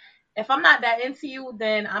 whatever, if I'm not that into you,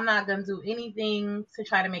 then I'm not going to do anything to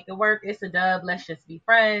try to make it work. It's a dub. Let's just be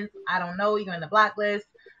friends. I don't know. You're in the blacklist.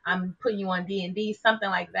 I'm putting you on D&D,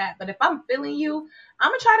 something like that. But if I'm feeling you,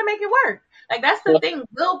 I'm going to try to make it work. Like, that's the thing.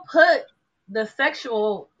 We'll put the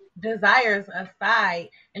sexual desires aside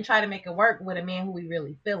and try to make it work with a man who we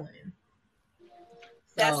really feeling.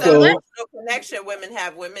 That's a emotional connection women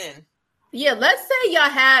have with men. Yeah, let's say y'all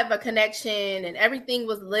have a connection and everything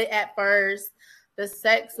was lit at first. The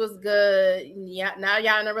sex was good. Yeah, now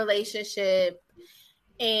y'all in a relationship.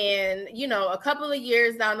 And, a couple of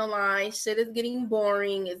years down the line, shit is getting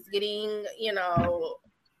boring. It's getting,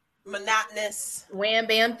 monotonous. Wham,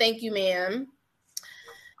 bam, thank you, ma'am.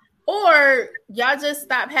 Or y'all just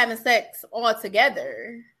stop having sex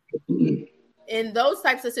altogether. In those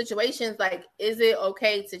types of situations, like, is it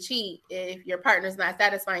okay to cheat if your partner's not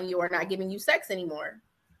satisfying you or not giving you sex anymore?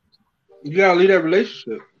 You gotta leave that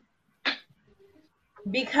relationship.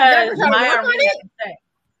 Because why are we having sex?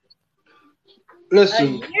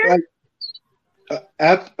 Listen,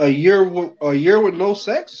 at a year with no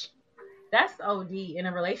sex? That's OD in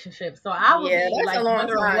a relationship. So I would be like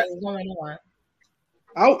wondering what's going on.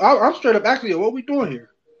 I'm straight up asking you, what we doing here?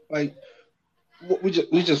 Like, we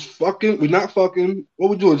just fucking? We not fucking? What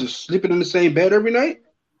we doing? Just sleeping in the same bed every night?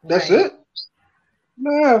 That's it?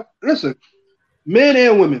 Nah, listen, men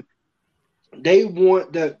and women, they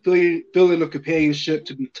want that feeling of companionship,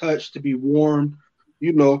 to be touched, to be warmed.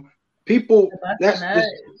 People.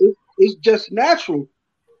 It's just natural.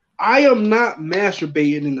 I am not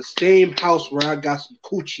masturbating in the same house where I got some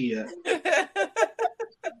coochie at.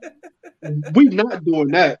 We not doing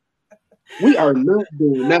that. We are not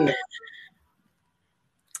doing that.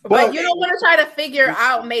 But you don't want to try to figure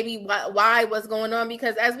out maybe why what's going on,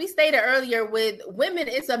 because as we stated earlier, with women,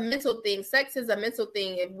 it's a mental thing. Sex is a mental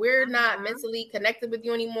thing. If we're not mentally connected with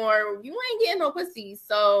you anymore, you ain't getting no pussy.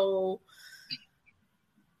 So,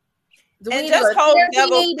 and just hold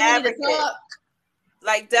devil's advocate,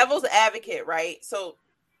 like devil's advocate, right? So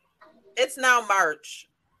it's now March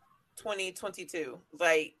 2022.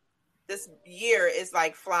 Like this year is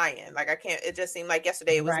like flying. Like I can't. It just seemed like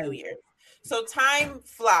yesterday it was New Year. So time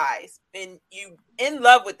flies, and you in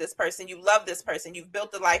love with this person, you love this person, you've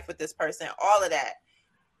built a life with this person, all of that.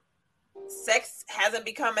 Sex hasn't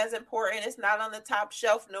become as important. It's not on the top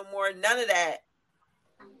shelf no more. None of that.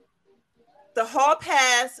 The hall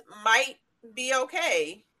pass might be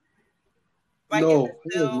okay. Like no.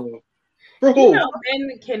 You know,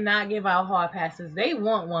 men cannot give out hall passes. They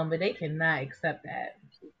want one, but they cannot accept that.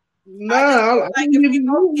 Nah, like if we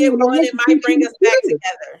don't get one, it might bring us back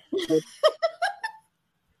together.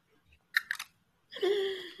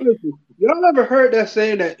 Listen, y'all ever heard that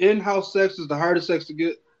saying that in-house sex is the hardest sex to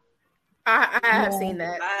get? I have seen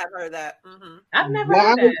that. I have heard that. Mm-hmm. I've never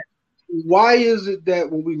heard that. Why is it that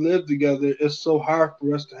when we live together, it's so hard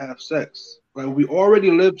for us to have sex? Like we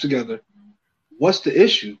already live together. What's the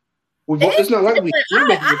issue? It's not like we.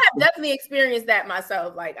 I have definitely experienced that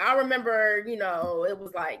myself. Like I remember, you know, it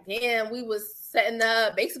was like, damn, we was setting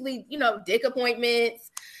up basically, you know, dick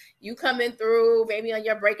appointments. You coming through, maybe on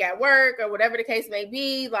your break at work or whatever the case may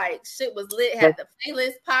be. Like shit was lit, had the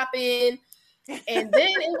playlist popping, and then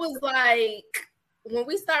it was like when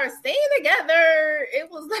we started staying together, it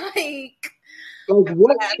was like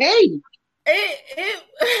what came? I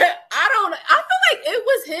feel like it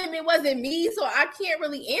was him, it wasn't me, so I can't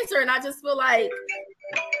really answer. And I just feel like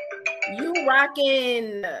you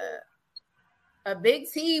rocking a big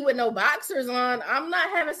T with no boxers on. I'm not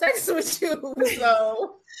having sex with you,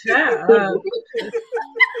 so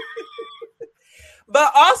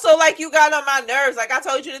But also, like, you got on my nerves. Like, I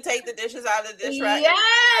told you to take the dishes out of the dish rack.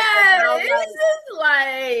 Yeah, it's just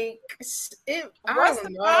like what's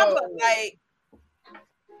the problem? Like,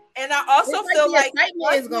 and I also feel like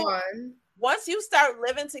once you start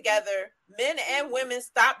living together, men and women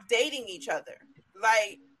stop dating each other.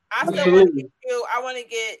 Like, I still want to get you. I want to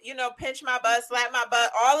get, you know, pinch my butt, slap my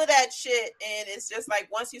butt, all of that shit. And it's just like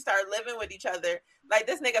once you start living with each other, like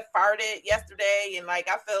this nigga farted yesterday, and like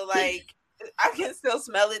I feel like I can still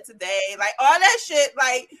smell it today. Like all that shit,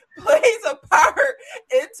 like plays a part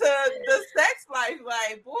into the sex life.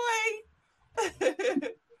 Like, boy.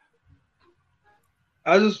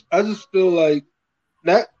 I just feel like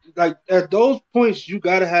that, like at those points, you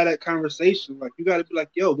gotta have that conversation. Like you gotta be like,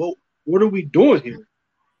 yo, what are we doing here?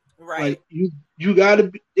 Right. Like you gotta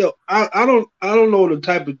be, yo. I don't know the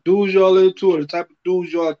type of dudes y'all into or the type of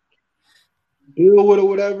dudes y'all deal with or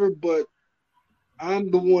whatever, but I'm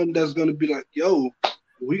the one that's gonna be like, yo,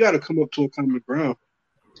 we gotta come up to a common ground.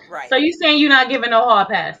 Right. So you saying you're not giving no hard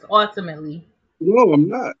pass ultimately? No, I'm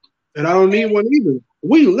not, and I don't need one either.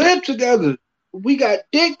 We live together. We got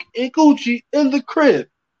dick and coochie in the crib.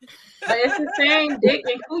 But it's the same dick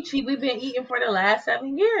and coochie we've been eating for the last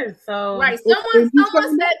 7 years. So right, someone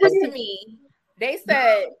said this to me. They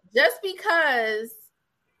said just because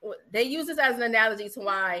they use this as an analogy to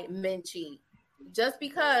why men cheat. Just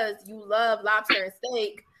because you love lobster and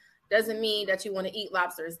steak doesn't mean that you want to eat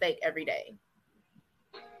lobster and steak every day.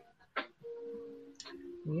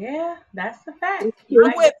 Yeah, that's the fact.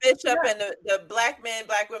 I'm with Bishop and the black men,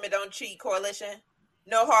 black women don't cheat coalition.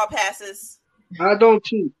 No hall passes. I don't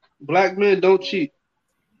cheat. Black men don't cheat.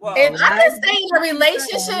 Well, if I can stay in a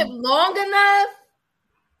relationship long enough,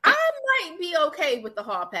 I might be okay with the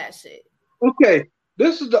hall pass shit. Okay,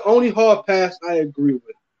 this is the only hall pass I agree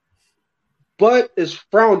with, but it's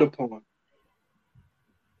frowned upon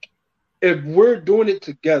if we're doing it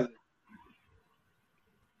together.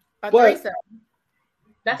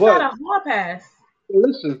 That's not a hall pass.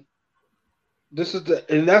 Listen, this is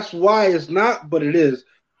and that's why it's not, but it is.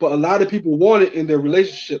 But a lot of people want it in their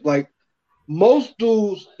relationship. Like most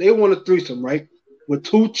dudes, they want a threesome, right? With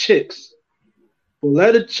two chicks. Well,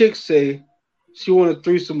 let a chick say she want a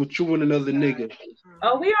threesome with you and another nigga.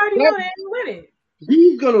 Oh, we already know that he with it.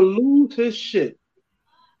 He's gonna lose his shit.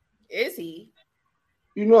 Is he?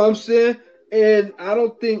 You know what I'm saying? And I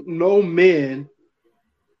don't think no man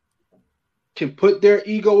can put their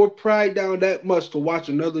ego or pride down that much to watch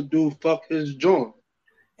another dude fuck his joint.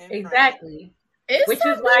 Exactly. Which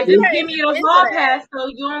is why just give me a hall pass so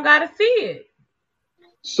you don't gotta see it.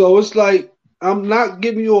 So it's like I'm not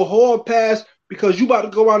giving you a hall pass because you about to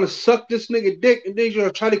go around and suck this nigga dick and then you're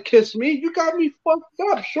gonna try to kiss me. You got me fucked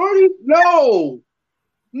up, shorty. No.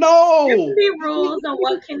 No. There can be rules on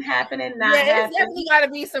what can happen and not happen. It's definitely got to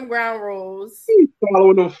be some ground rules. You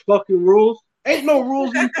following them fucking rules. Ain't no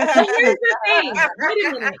rules in But here's the thing. Wait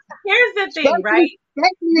a minute. Here's the thing, right?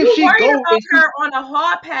 You worried about her on a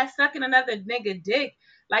hard pass sucking another nigga dick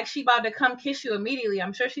like she about to come kiss you immediately.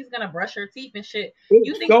 I'm sure she's gonna brush her teeth and shit.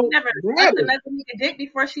 You think she never sucked another nigga dick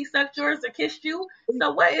before she sucked yours or kissed you?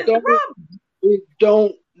 So what is the problem? It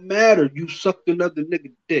don't matter. You sucked another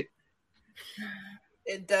nigga dick.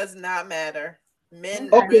 It does not matter. Men.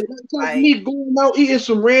 Okay, that's like me going out eating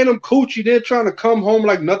some random coochie, then trying to come home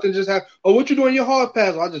like nothing just happened. Oh, what you doing your hard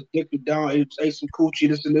pass? I just dicked it down, ate some coochie,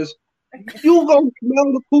 this and this. You gonna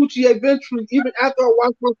smell the coochie eventually, even after I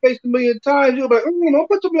wash my face a million times. You'll be like, don't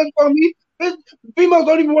put your blood on me. Females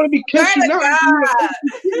don't even want to be kissed. Now.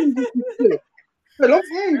 Get your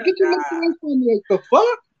lips away from me. Like, the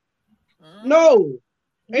fuck? No.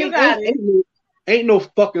 Ain't no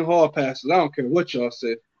fucking hard passes. I don't care what y'all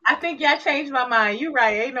say. I think y'all changed my mind. You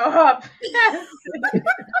right. Ain't no hard passes.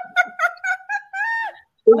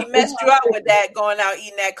 He messed you up with that going out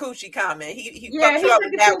eating that coochie comment. He fucked you up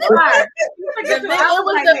with that one.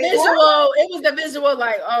 It was the visual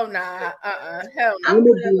like, oh nah, hell no.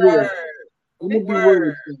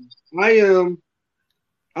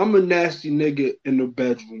 I'm a nasty nigga in the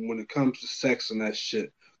bedroom when it comes to sex and that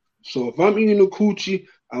shit. So if I'm eating a coochie,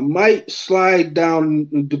 I might slide down,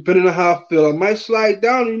 depending on how I feel. I might slide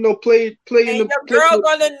down and, play. And your girl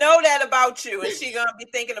gonna know that about you, and she gonna be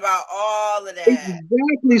thinking about all of that.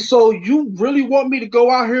 Exactly. So you really want me to go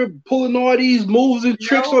out here pulling all these moves and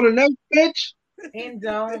tricks on the next bitch? And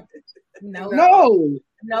don't. No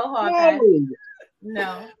hard pass.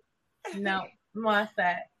 No. What's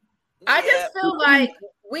that? I just feel like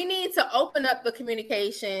we need to open up the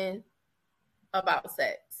communication about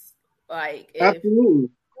sex. Like, if absolutely.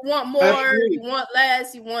 You want more, you want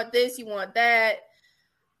less, you want this, you want that.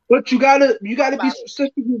 But you gotta be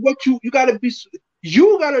specific with what you gotta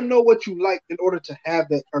know what you like in order to have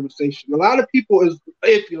that conversation. A lot of people is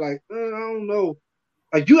iffy, like, I don't know.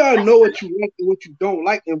 Like, you gotta know what you like and what you don't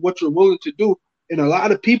like and what you're willing to do. And a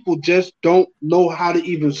lot of people just don't know how to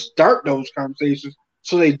even start those conversations,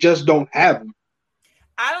 so they just don't have them.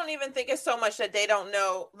 I don't even think it's so much that they don't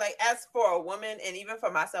know. Like, as for a woman, and even for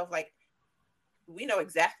myself, like, we know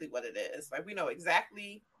exactly what it is. Like, we know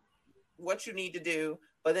exactly what you need to do.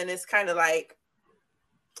 But then it's kind of like,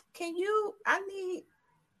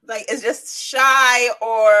 it's just shy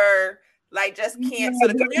or like just can't. So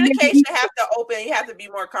the communication have to open. You have to be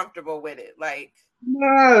more comfortable with it. Like,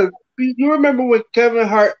 nah, you remember when Kevin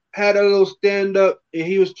Hart had a little stand up and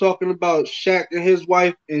he was talking about Shaq and his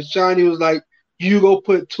wife, and Shiny was like, you go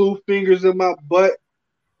put 2 fingers in my butt.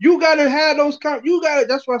 You gotta have those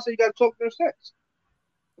that's why I say you gotta talk their sex.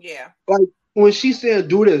 Yeah. Like, when she's saying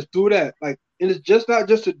do this, do that, like, and it's just not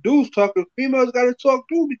just the dudes talking. Females gotta talk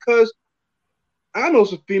too, because I know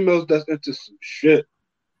some females that's into some shit,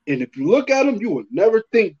 and if you look at them, you would never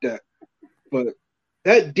think that. But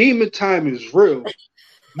that demon time is real.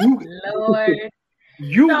 Lord.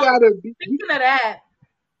 Gotta be. Speaking of that,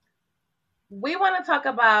 we want to talk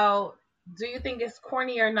about, do you think it's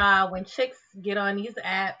corny or not when chicks get on these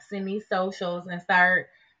apps and these socials and start,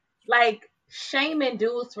 like, shaming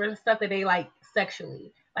dudes for the stuff that they like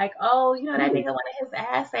sexually? Like, oh, that nigga wanted his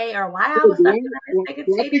ass ate, or why I was sucking on this nigga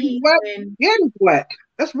titties. Yeah, it's whack.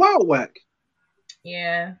 That's wild whack.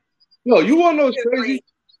 Yeah. Yo, you want to know what's crazy?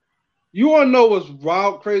 You want to know what's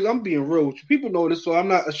wild crazy? I'm being real with you. People know this, so I'm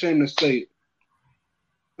not ashamed to say it.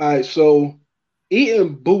 All right, so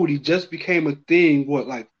eating booty just became a thing,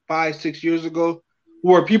 like 5-6 years ago,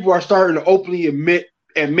 where people are starting to openly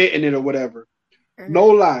admitting it or whatever. Mm-hmm. No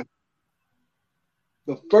lie.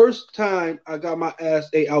 The first time I got my ass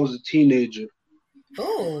ate, I was a teenager.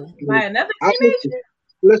 Oh, by another teenager?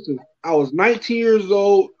 Listen, I was 19 years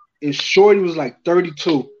old, and Shorty was like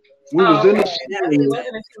 32. We was in the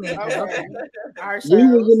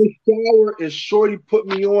shower, and Shorty put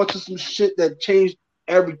me on to some shit that changed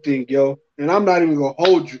everything, yo. And I'm not even gonna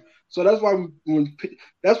hold you. So that's why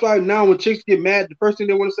now when chicks get mad, the first thing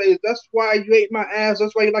they want to say is, "That's why you ate my ass.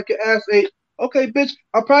 That's why you like your ass ate." Okay, bitch,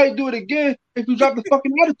 I'll probably do it again if you drop the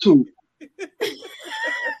fucking attitude.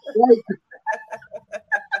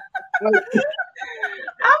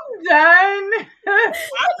 I'm done. I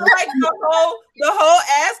feel like the whole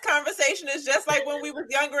ass conversation is just like when we was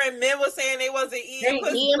younger and men were saying they wasn't eating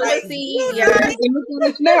pussy. And look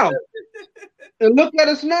at us now. And look at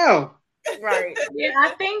us now. Right. Yeah, I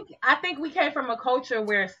think we came from a culture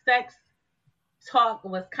where sex talk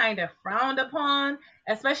was kind of frowned upon,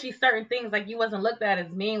 especially certain things. Like, you wasn't looked at as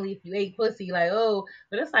manly if you ate pussy, like, oh,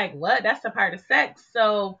 but it's like, what? That's a part of sex.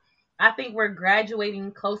 So I think we're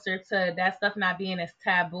graduating closer to that stuff not being as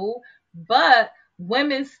taboo, but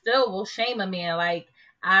women still will shame a man. Like,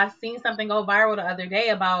 I seen something go viral the other day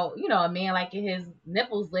about, a man liking his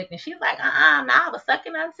nipples licked, and she's like, nah, I was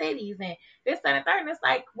sucking on titties and this, that, and third. And it's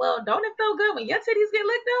like, well, don't it feel good when your titties get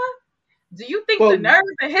licked on? Do you think the nerves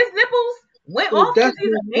in his nipples went off because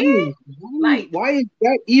he's a man? Why is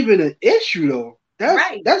that even an issue though?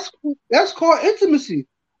 That's called intimacy.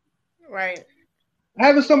 Right.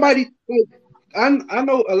 Having somebody I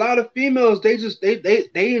know a lot of females,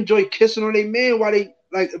 they enjoy kissing on their man while they,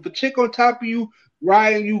 like, if a chick on top of you,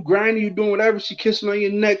 riding you, grinding you, doing whatever, she kissing on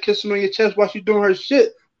your neck, kissing on your chest while she doing her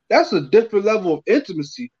shit. That's a different level of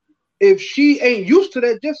intimacy. If she ain't used to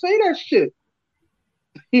that, just say that shit.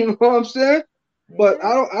 You know what I'm saying? But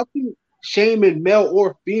I think shaming male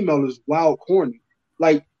or female is wild corny.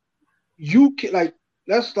 Like, you can, like,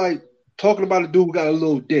 that's like talking about a dude who got a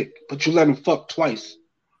little dick, but you let him fuck twice.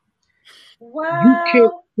 Wow. You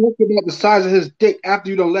can't talk about the size of his dick after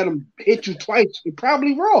you don't let him hit you twice and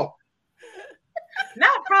probably raw.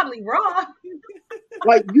 Not probably raw.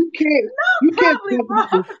 Like, you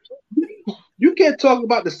can't talk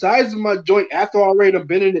about the size of my joint after I already done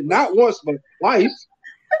been in it not once but twice.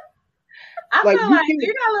 I feel like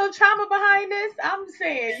you got a little trauma behind this. I'm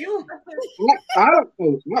saying you. I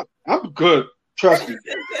don't know. I'm good. Trust me.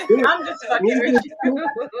 I'm just fucking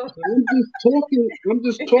I'm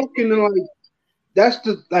just talking and, like, that's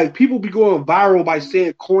the, like, people be going viral by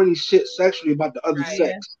saying corny shit sexually about the other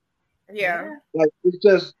sex. Yeah. Like,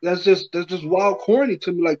 that's just wild corny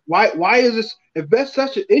to me. Like, why is this, if that's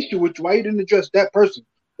such an issue with you, why you didn't address that person?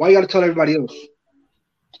 Why you gotta tell everybody else?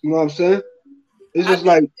 You know what I'm saying? It's just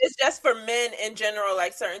like, it's just for men in general,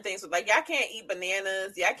 like certain things. Like, y'all can't eat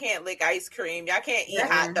bananas, y'all can't lick ice cream, y'all can't eat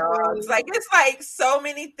hot dogs. Like, it's like so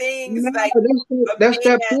many things. Like, that's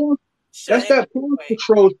that porn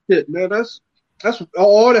control shit, man. That's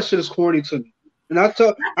all that shit is corny to me. And I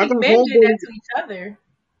got men do that to each other.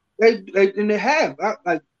 They have.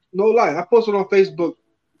 Like, no lie. I posted on Facebook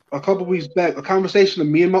a couple weeks back a conversation of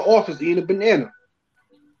me in my office eating a banana.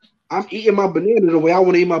 I'm eating my banana the way I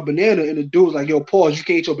want to eat my banana, and the dude's like, "Yo, pause, you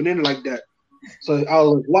can't eat your banana like that." So I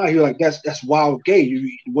was like, "Why?" He's like, "That's wild gay.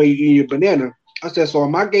 The way you eat your banana." I said, "So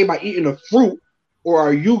am I gay by eating a fruit, or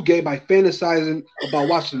are you gay by fantasizing about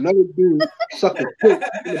watching another dude suck a dick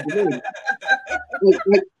in a banana?"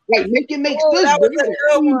 Like make it make sense. That was a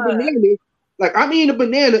good one. Banana, like, I'm eating a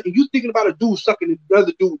banana, and you thinking about a dude sucking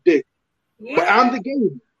another dude's dick, but I'm the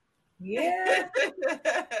gay. Yeah.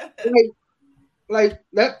 Like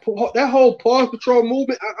that whole pause control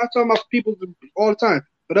movement, I talk about people all the time,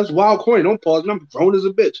 but that's wild corny. Don't pause, and I'm grown as a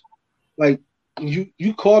bitch. Like,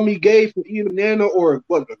 you call me gay for eating a banana or a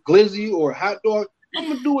glizzy or a hot dog, I'm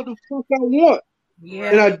gonna do what the fuck I want.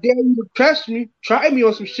 Yeah. And I dare you to test me, try me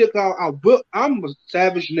on some shit. I'm a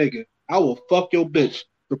savage nigga. I will fuck your bitch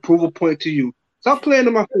to prove a point to you. Stop playing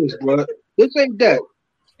in my face, bro. This ain't that.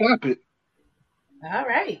 Stop it. All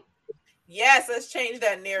right. Yes, let's change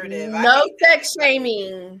that narrative. No sex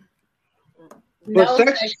shaming. But no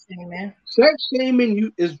sex shaming. Sex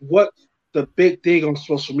shaming is what the big thing on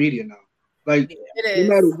social media now. Like, it is.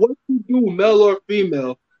 No matter what you do, male or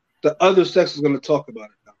female, the other sex is going to talk about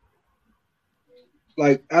it now.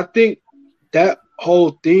 Like, I think that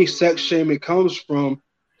whole thing, sex shaming, comes from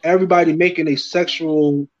everybody making a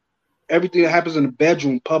sexual, everything that happens in the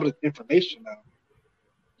bedroom, public information now.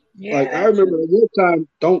 Yeah, like, I remember at one time,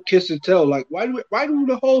 don't kiss and tell. Like, why do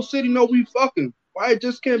the whole city know we fucking? Why it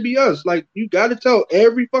just can't be us? Like, you got to tell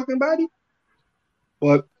every fucking body?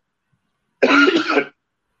 But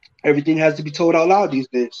everything has to be told out loud these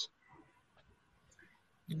days.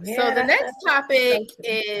 Yeah, so the next topic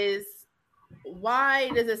is, why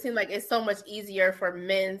does it seem like it's so much easier for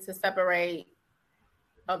men to separate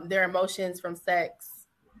their emotions from sex,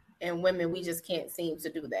 and women, we just can't seem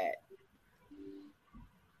to do that?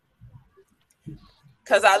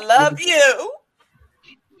 Because I love you.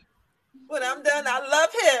 When I'm done, I love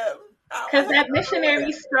him. Because that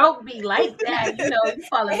missionary stroke be like that, you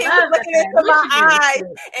fall in love. He was looking into my eyes,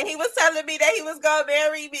 and he was telling me that he was gonna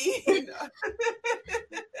marry me.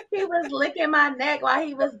 He was licking my neck while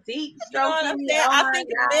he was deep stroking me.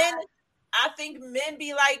 I think men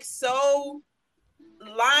be like so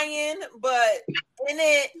lying, but in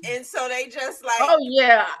it, and so they just like, oh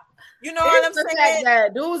yeah. You know what I'm saying? Fact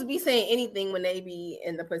that dudes be saying anything when they be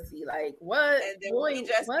in the pussy. Like, what? And then we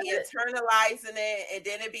just be internalizing it, and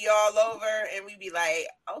then it be all over, and we be like,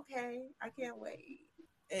 okay, I can't wait.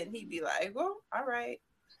 And he'd be like, well, all right.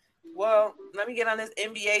 Well, let me get on this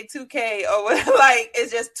NBA 2K or whatever. Like,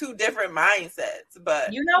 it's just two different mindsets.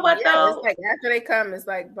 But you know what, though? It's like after they come, it's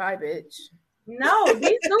like, bye, bitch. No,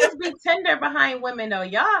 these dudes be tender behind women though.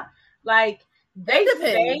 Y'all like they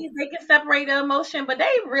can separate the emotion, but they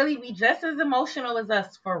really be just as emotional as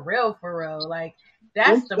us for real. Like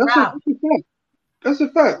that's the problem. That's a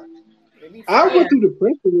fact. I went through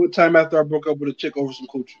depression one time after I broke up with a chick over some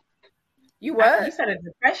coochie. You what? You said a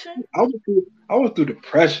depression? I went through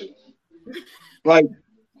depression. Like,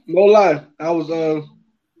 no lie. I was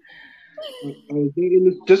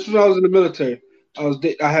dating just when I was in the military. I was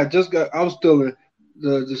still in.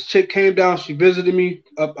 This chick came down. She visited me.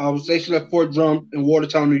 I was stationed at Fort Drum in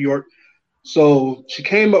Watertown, New York. So she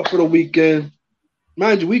came up for the weekend.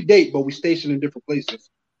 Mind you, we date, but we stationed in different places.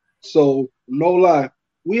 So no lie,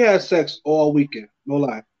 we had sex all weekend. No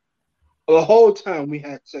lie, the whole time we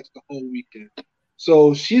had sex the whole weekend.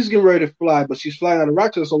 So she's getting ready to fly, but she's flying out of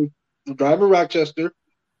Rochester. So we're driving Rochester.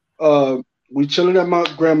 We chilling at my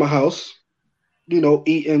grandma's house.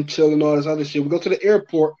 Eating, chilling, all this other shit. We go to the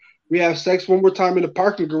airport. We have sex one more time in the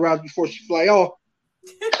parking garage before she fly off.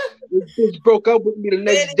 She broke up with me the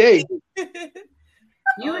next day.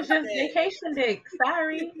 You was just vacation dick.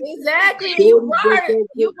 Sorry. Exactly. You brought her to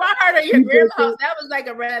your grandma's house. That was like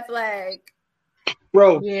a red flag.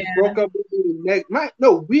 Bro, broke up with me the next.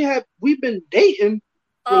 We've been dating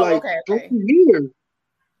for 3 years.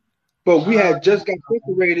 But we had just got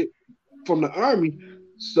separated from the army.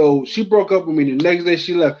 So she broke up with me the next day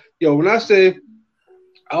she left. Yo, when I say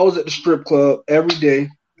I was at the strip club every day,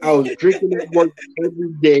 I was drinking at work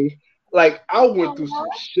every day. Like, I went through some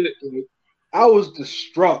shit. Like, I was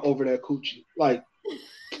distraught over that coochie. Like,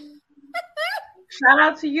 shout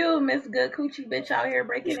out to you, Miss Good Coochie bitch out here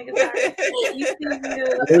breaking niggas' hearts.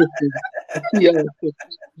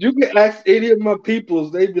 You can ask any of my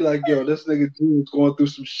peoples, they be like, yo, this nigga G is going through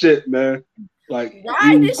some shit, man. Like,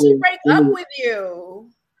 why did she break up with you?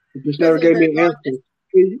 She just never gave me an answer.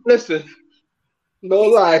 Listen, no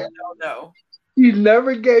lie. No. He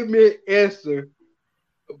never gave me an answer,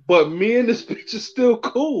 but me and this bitch is still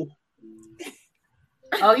cool.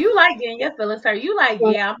 Oh, you like getting your feelings hurt. You like,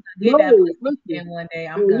 I'm gonna get that pussy one day.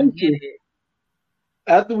 I'm gonna get it.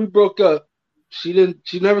 After we broke up, she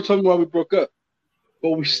never told me why we broke up.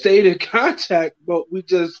 But we stayed in contact, but we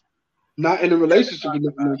just not in a relationship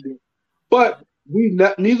with nothing. But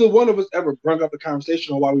neither one of us ever brought up the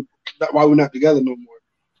conversation on why we're not together no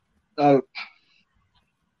more.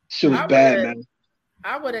 Shit was bad, man.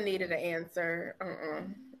 I would have needed an answer.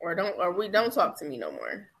 Or we don't talk to me no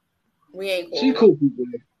more. We ain't cool. She cool people.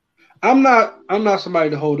 I'm not somebody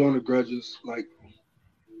to hold on to grudges. Like,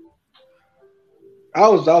 I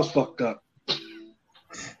was fucked up.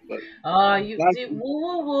 But,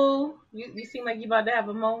 woo. You seem like you about to have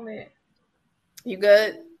a moment. You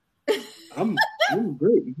good? I'm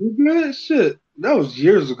great. You good? Shit. That was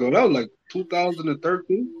years ago. That was like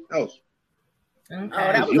 2013. That was a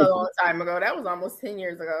long time ago. That was almost 10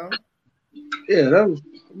 years ago. Yeah, I'm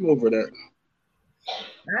over that.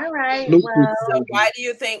 All right. So why do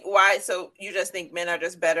you think so you just think men are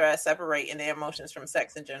just better at separating their emotions from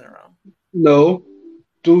sex in general? No.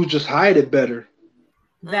 Dudes just hide it better.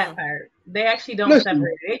 That part. They actually don't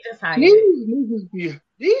separate it. They just hide it.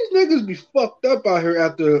 These niggas be fucked up out here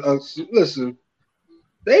after listen.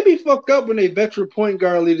 They be fucked up when they veteran point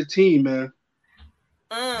guard lead the team, man.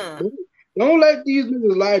 Don't let these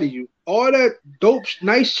niggas lie to you. All that dope,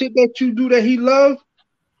 nice shit that you do that he love,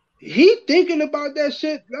 he thinking about that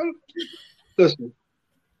shit. Listen,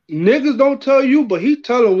 niggas don't tell you, but he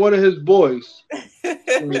telling one of his boys.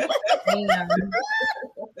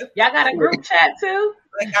 Y'all got a group chat too?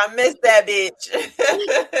 Like, I miss that bitch.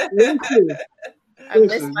 I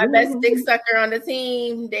miss my best dick sucker on the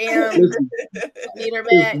team. Damn. Need her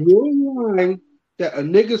back. It's one line that a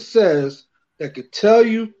nigga says that could tell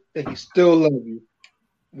you that he still love you.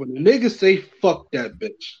 When a nigga say fuck that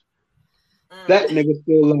bitch, that nigga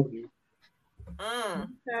still love you.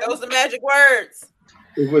 Those are magic words.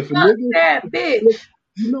 If a nigga, that bitch.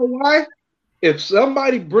 You know why? If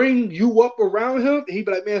somebody bring you up around him, he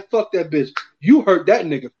be like, man, fuck that bitch. You hurt that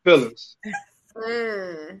nigga feelings.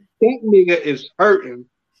 That nigga is hurting.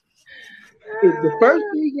 If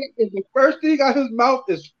the first thing out his mouth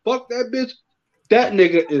is fuck that bitch, that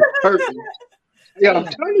nigga is hurting. Yeah,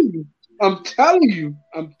 I'm telling you,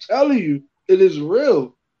 it is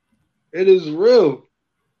real. It is real.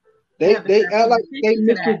 They act like they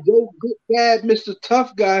Mr. Joe Good Dad, Mr.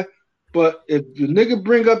 Tough Guy, but if a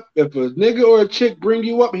nigga or a chick bring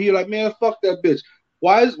you up, he like, man, fuck that bitch.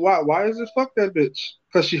 Why is it fuck that bitch?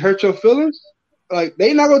 Because she hurt your feelings? Like,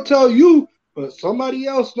 they not gonna tell you, but somebody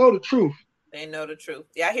else know the truth. They know the truth.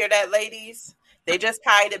 Y'all hear that, ladies? They just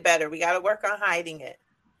hide it better. We gotta work on hiding it.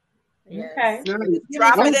 Yes. Okay.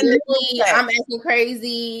 Drop it in the I'm acting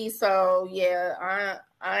crazy. So yeah,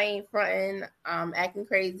 I ain't fronting. I'm acting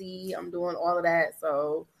crazy. I'm doing all of that.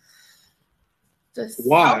 So just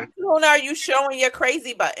why? How soon are you showing your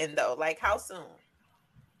crazy button though? Like how soon?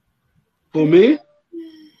 For me?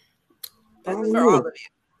 This is for all of you.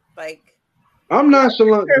 Like I'm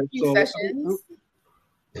nonchalant. For a few sessions.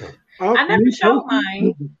 I never show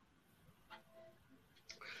mine.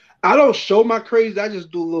 I don't show my crazy. I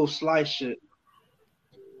just do a little sly shit.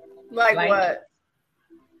 Like what?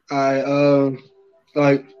 I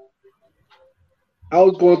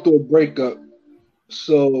was going through a breakup,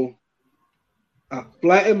 so I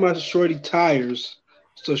flattened my shorty tires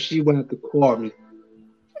so she wouldn't have to call me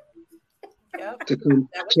to come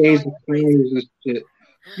change the tires and shit.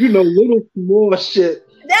 You know, little small shit.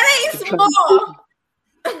 That ain't small.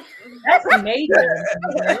 That's amazing.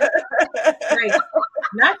 Like,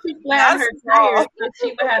 not to flatten her tires, but she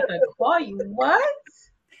would have to call you. What?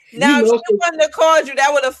 Now, if she wouldn't have called you,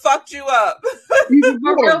 that would have fucked you up. For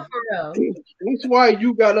real. That's why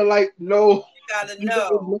you gotta know. You gotta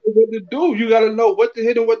know what to do. You gotta know what to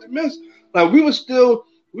hit and what to miss. Like we were still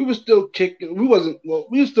kicking. We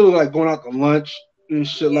were still like going out to lunch and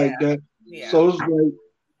shit like that. Yeah. So it's like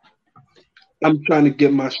I'm trying to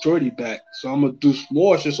get my shorty back. So I'm gonna do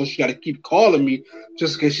small shit. So she gotta keep calling me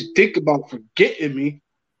just in case she think about forgetting me.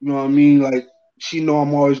 You know what I mean? Like she know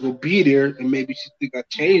I'm always gonna be there, and maybe she think I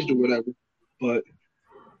changed or whatever. But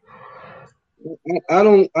I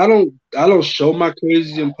don't show my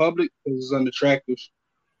crazy in public because it's unattractive.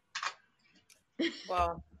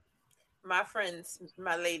 Well, my friends,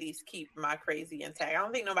 my ladies keep my crazy intact. I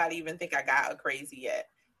don't think nobody even think I got a crazy yet.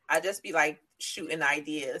 I just be like shooting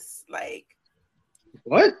ideas, like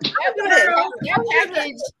what?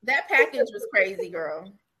 That package was crazy,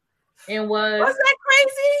 girl. Was that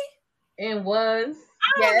crazy? Was.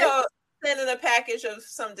 I don't know. Sending a package of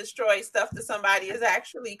some destroyed stuff to somebody is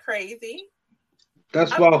actually crazy.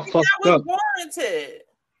 That's why I fucked up. Warranted.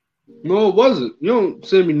 No, it wasn't. You don't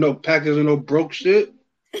send me no package of no broke shit.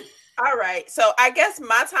 All right. So I guess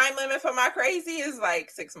my time limit for my crazy is like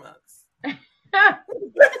 6 months.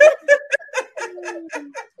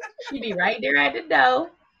 She be right there at the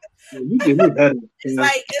door. You give me better.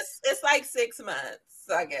 It's like 6 months,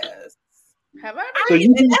 I guess. Have I? I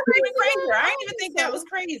didn't even think that was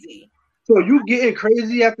crazy. So you getting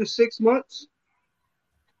crazy after 6 months?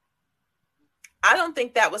 I don't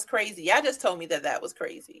think that was crazy. I just told me that was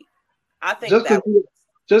crazy. I think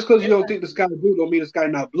just because you don't think the sky is blue don't mean the sky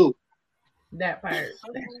not blue. That part.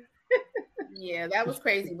 Yeah, that was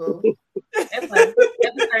crazy, boo. That was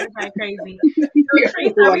certified crazy. So,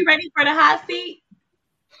 Trace, are we ready for the hot seat?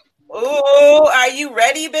 Oh, are you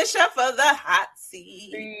ready, Bishop, for the hot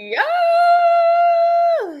seat? Yeah.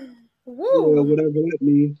 Woo. Yeah, whatever that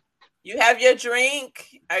means. You have your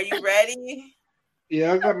drink. Are you ready?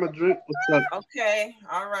 Yeah, I got my drink. What's up? Okay.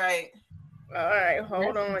 All right.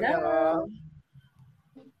 Hold on, y'all.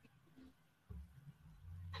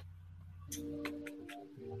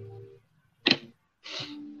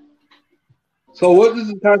 So what does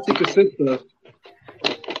the hot seat consist of?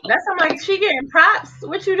 That's like she getting props.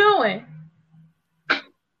 What you doing?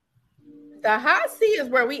 The hot seat is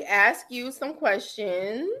where we ask you some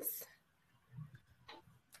questions.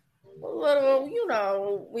 A little,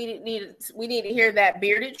 we need to hear that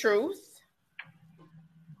bearded truth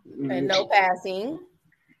and no passing.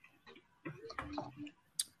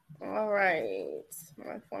 All right.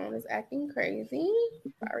 My phone is acting crazy.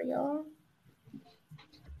 Sorry, y'all.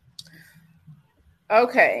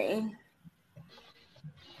 Okay.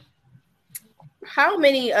 How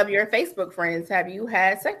many of your Facebook friends have you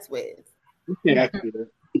had sex with? You can't ask me that.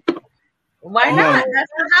 Why not?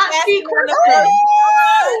 That's a hot seat question.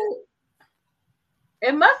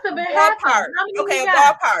 It must have been ballpark. Okay,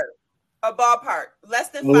 a ballpark. Less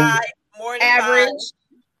than 5, more than average,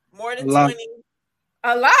 5, more than 20.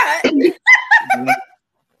 A lot.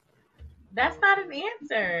 That's not an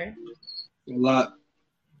answer. A lot.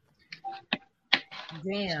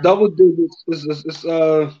 Damn. Double digits. It's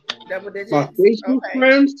double digits. My Facebook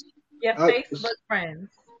friends. Yeah, Facebook friends.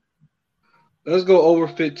 Let's go over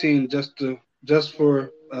 15 just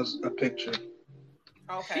for a picture.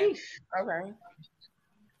 Okay. Sheesh. Okay.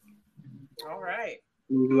 All right.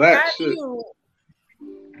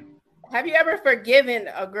 Have you ever forgiven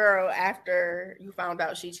a girl after you found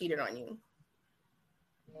out she cheated on you?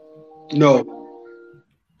 No.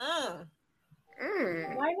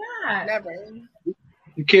 Why not? Never.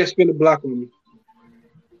 You can't spin the block on me.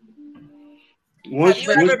 Have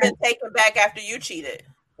you ever been taken back after you cheated?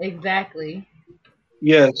 Exactly.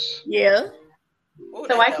 Yes. Yeah.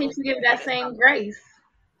 So why can't you give that same grace?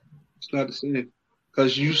 It's not the same.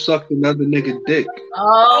 Because you sucked another nigga dick.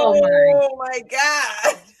 Oh my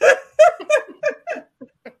God.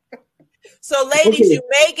 So, ladies, you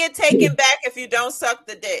may get taken back if you don't suck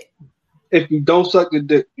the dick. If you don't suck the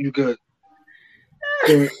dick, you good.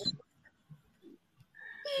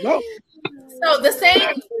 No. So the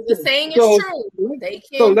saying is true. They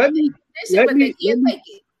can let me take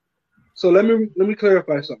it. So let me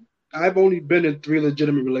clarify something. I've only been in 3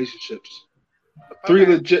 legitimate relationships. 3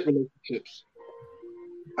 legit relationships.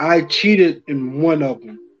 I cheated in one of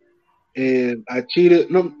them. And I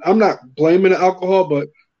cheated. No, I'm not blaming the alcohol, but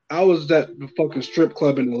I was at the fucking strip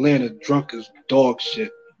club in Atlanta drunk as dog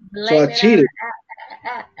shit. So I cheated.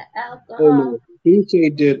 Alcohol.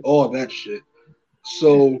 DJ did all that shit.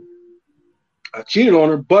 So I cheated on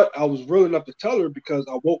her, but I was real enough to tell her because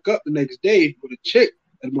I woke up the next day with a chick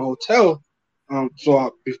at my hotel.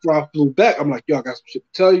 Before I flew back, I'm like, yo, I got some shit to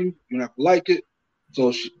tell you. You're not gonna like it.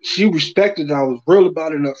 So she respected that I was real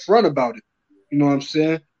about it and upfront about it. You know what I'm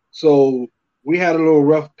saying? So we had a little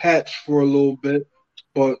rough patch for a little bit,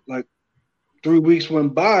 but like 3 weeks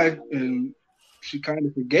went by and she kind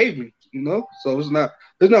of forgave me, you know? So it's not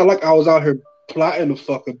like I was out here plotting to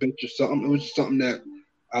fuck a bitch or something. It was just something that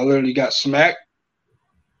I literally got smacked,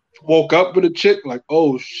 woke up with a chick, like,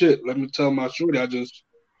 oh shit, let me tell my shorty I just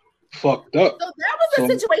fucked up. So that was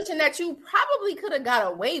a situation that you probably could have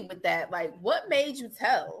got away with that. Like, what made you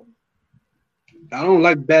tell? I don't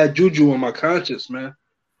like bad juju on my conscience, man.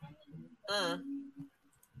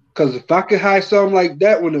 Because if I could hide something like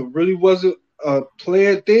that when it really wasn't a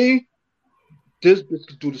planned thing, this bitch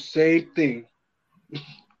could do the same thing.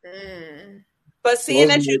 But seeing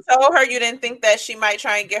that you told her you didn't think that she might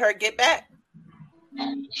try and get back?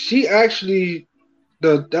 She actually,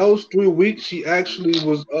 those 3 weeks, she actually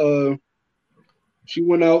was, she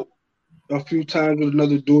went out a few times with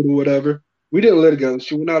another dude or whatever. We didn't live together.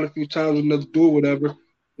 She went out a few times with another dude or whatever.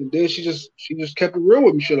 And then she just kept it real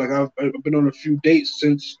with me. Shit, like I've been on a few dates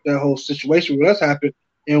since that whole situation with us happened.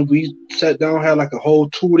 And we sat down, had like a whole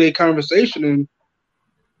 2-day conversation, and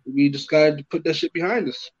we decided to put that shit behind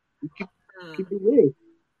us. Keep it real.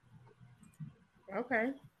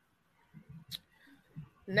 Okay.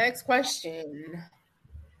 Next question.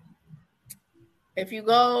 If you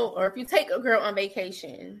take a girl on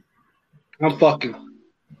vacation. I'm fucking.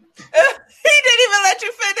 He didn't even let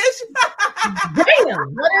you finish.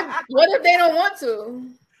 Damn. What if they don't want to?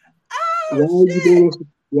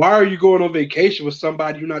 Why are you going on vacation with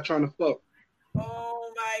somebody you're not trying to fuck?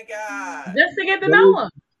 Oh my God. Just to get to know them.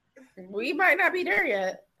 We might not be there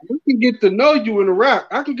yet. We can get to know you in Iraq.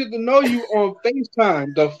 I can get to know you on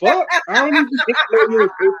FaceTime. The fuck? I don't need to get to know you on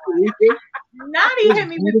Facebook. Not even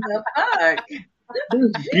me with the fuck.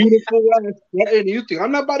 This beautiful ass sweating. You think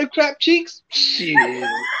I'm not about to clap cheeks? Shit.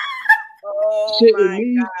 Oh shit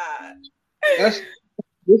my God.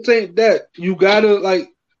 This ain't that. You gotta like.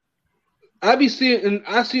 I see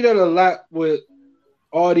that a lot with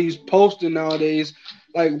all these posting nowadays.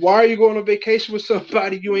 Like, why are you going on vacation with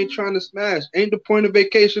somebody you ain't trying to smash? Ain't the point of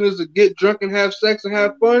vacation is to get drunk and have sex and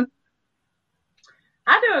have fun?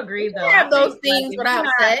 I do agree, though. You have those things without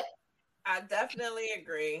sex. I definitely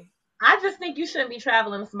agree. I just think you shouldn't be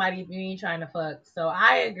traveling with somebody if you ain't trying to fuck. So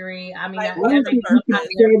I agree. I mean, why you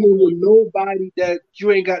traveling with nobody that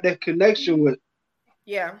you ain't got that connection with?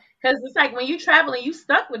 Yeah. Because it's like when you traveling, you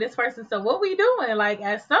stuck with this person. So what we doing? Like,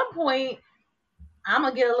 at some point, I'm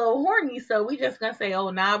going to get a little horny. So we just going to say, oh,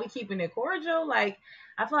 nah, we keeping it cordial. Like,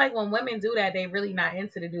 I feel like when women do that, they really not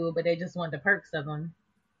into the dude, but they just want the perks of them.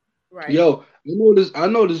 Right. Yo, I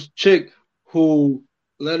know this chick who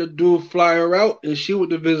let a dude fly her out, and she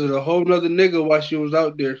went to visit a whole nother nigga while she was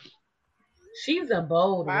out there. She's a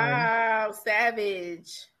bold one. Wow,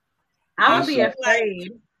 savage. I would be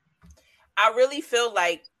afraid. I really feel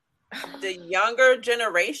like the younger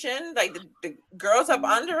generation, like the girls up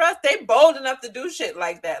under us, they bold enough to do shit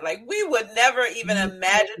like that. Like, we would never even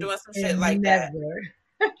imagine doing some shit like that.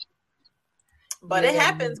 But it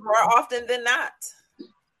happens more often than not.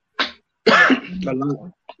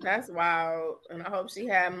 That's wild. And I hope she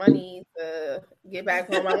had money to get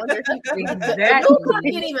back home. I wonder if she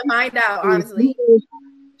didn't even find out, honestly.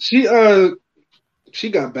 She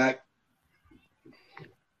got back.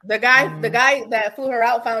 The guy that flew her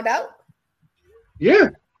out found out? Yeah.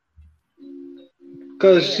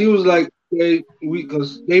 Because she was like,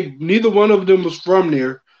 neither one of them was from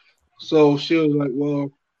there. So she was like,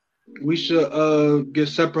 well, we should get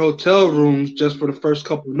separate hotel rooms just for the first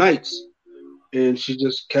couple of nights. And she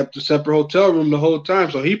just kept a separate hotel room the whole time.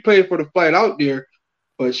 So he paid for the flight out there,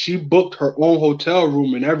 but she booked her own hotel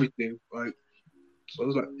room and everything. Like, so it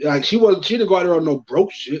was like she didn't go out there on no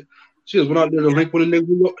broke shit. She just went out there to link with a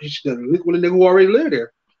nigga who already lived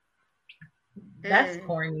there. That's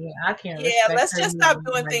corny. I can't. Yeah, let's just stop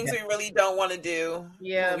doing things we really don't want to do.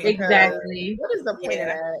 Yeah, exactly. What is the point of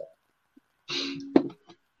that?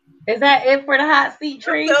 Is that it for the hot seat,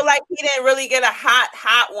 Tree? I feel like he didn't really get a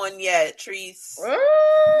hot one yet, Trees. Y'all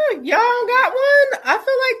got one? I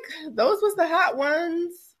feel like those was the hot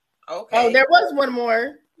ones. Okay. Oh, there was one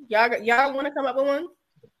more. Y'all want to come up with one?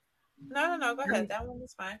 No. Go ahead. That one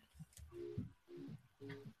was fine.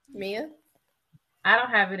 Mia? I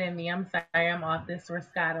don't have it in me. I'm sorry. I'm off this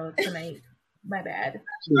Roscato tonight. My bad.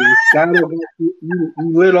 You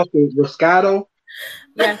lit off the Roscato?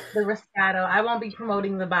 Yes, the Roscato. I won't be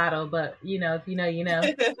promoting the bottle, but if you know, you know.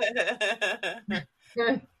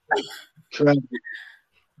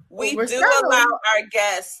 We do allow our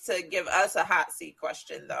guests to give us a hot seat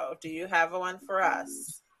question, though. Do you have one for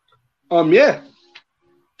us? Yeah.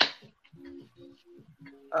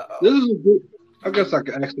 Uh-oh. This is a good. I guess I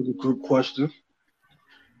can ask this a group question.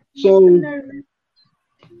 So,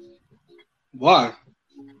 why?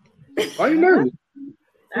 Why are you nervous?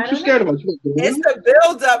 What you scared about? It's the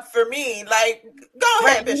build up for me. Like, go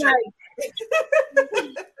ahead, Bishop.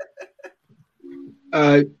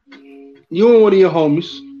 You and one of your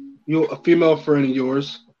homies, a female friend of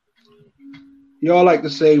yours, y'all like the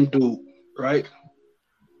same dude, right?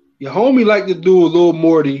 Your homie like to do a little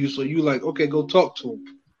more than you, so you like, okay, go talk to him.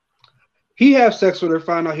 He have sex with her,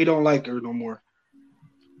 find out he don't like her no more.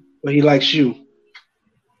 But he likes you.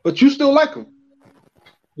 But you still like him.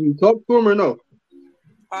 Do you talk to him or no?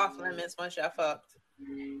 Off limits once y'all fucked.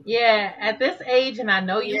 Yeah, at this age, and I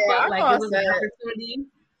know you fucked, like it was an opportunity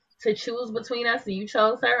to choose between us, and you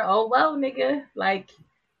chose her. Oh well, nigga, like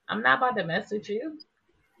I'm not about to mess with you.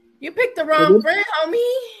 You picked the wrong friend, homie.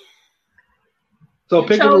 So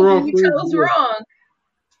picking the wrong friend. You chose wrong.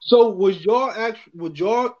 So would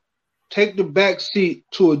y'all take the back seat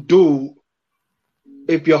to a dude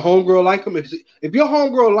if your homegirl like him? If your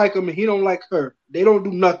homegirl like him and he don't like her, they don't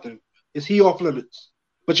do nothing. Is he off limits?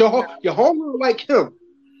 But your homegirl like him,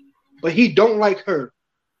 but he don't like her.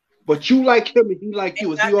 But you like him and he like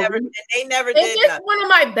you. Is he off limits? They never did. If it's one of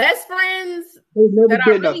my best friends that I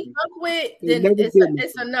really fuck with, then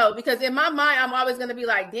it's a no. Because in my mind, I'm always gonna be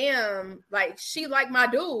like, damn, like she like my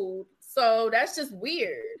dude. So that's just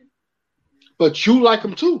weird. But you like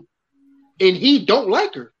him too. And he don't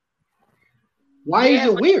like her. Why is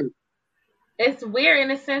it weird? It's weird in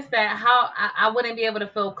the sense that how I wouldn't be able to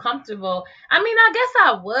feel comfortable. I mean, I guess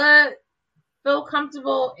I would feel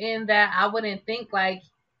comfortable in that I wouldn't think like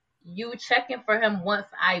you checking for him once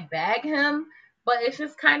I bag him. But it's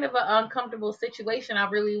just kind of an uncomfortable situation I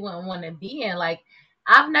really wouldn't want to be in. Like,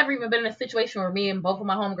 I've never even been in a situation where me and both of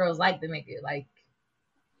my homegirls like the nigga. Like,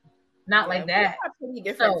 not like that. Pretty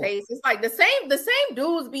different tastes. It's like the same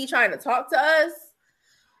dudes be trying to talk to us,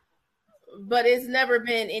 but it's never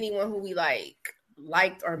been anyone who we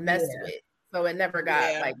liked or messed with. So it never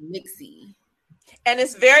got like mixy. And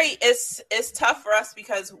it's tough for us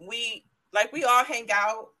because we all hang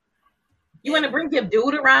out. You want to bring your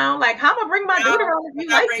dude around? Like, how am I bring my dude around if you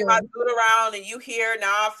like bring my dude around and you here now?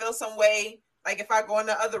 I feel some way. Like if I go in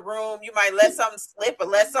the other room, you might let something slip or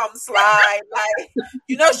let something slide. Like,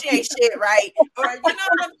 she ain't shit, right? Or you know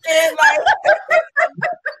what I'm saying? Like,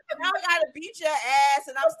 now I gotta beat your ass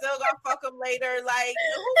and I'm still gonna fuck him later. Like,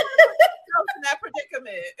 who wants in that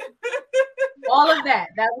predicament? All of that.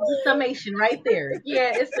 That was the summation right there.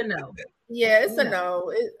 Yeah, it's a no. Yeah, it's a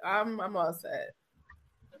no. I'm all set.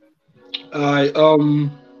 All right.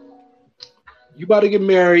 You about to get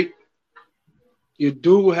married. Your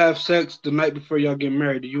dude will have sex the night before y'all get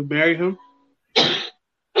married. Do you marry him?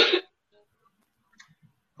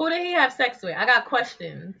 Who did he have sex with? I got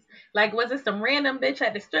questions. Like, was it some random bitch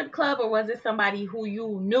at the strip club, or was it somebody who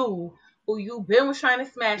you knew, who you been was trying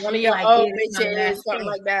to smash? One of your old bitches, something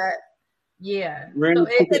like that. Yeah. So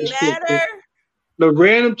it matter. The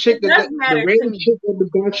random chick that the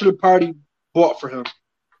bachelor party bought for him.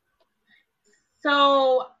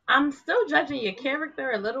 So I'm still judging your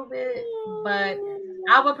character a little bit, but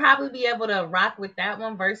I would probably be able to rock with that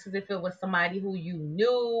one versus if it was somebody who you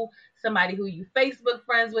knew, somebody who you Facebook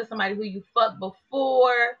friends with, somebody who you fucked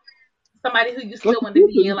before, somebody who you still want to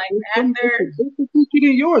be in like after.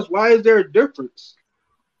 Yours. Why is there a difference?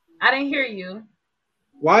 I didn't hear you.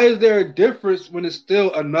 Why is there a difference when it's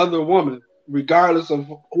still another woman, regardless of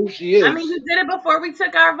who she is? I mean, you did it before we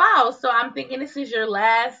took our vows, so I'm thinking this is your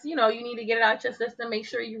last. You need to get it out your system. Make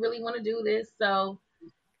sure you really want to do this. So,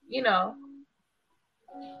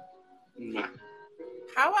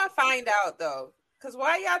 How I find out though? Because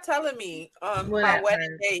why y'all telling me my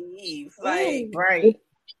wedding day eve? Like, right.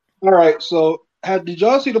 All right. So Did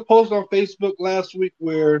y'all see the post on Facebook last week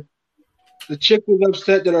where the chick was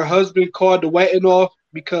upset that her husband called the wedding off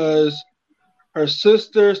because her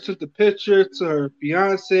sister took the picture to her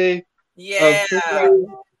fiance Yeah.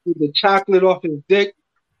 with the chocolate off his dick?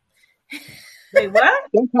 Wait, what?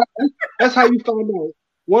 That's how you found out.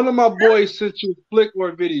 One of my boys sent you a flick or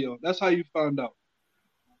a video. That's how you found out.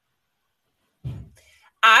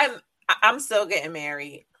 I'm still getting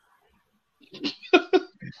married.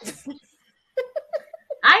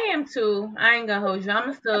 I am too. I ain't gonna hold you.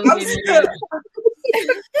 I'm still getting married.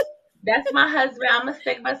 That's my husband. I'm gonna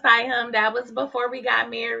stick beside him. That was before we got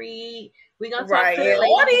married. We gonna talk to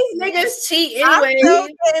all these niggas cheat anyway. I'm still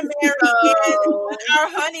getting married. Our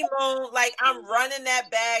honeymoon, like I'm running that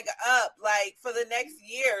bag up, like for the next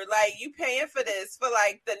year. Like you paying for this for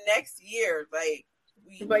like the next year, like.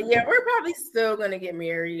 But yeah, we're probably still gonna get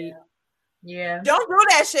married. Yeah. Don't do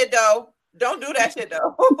that shit though. Don't do that shit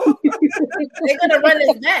though. They're gonna run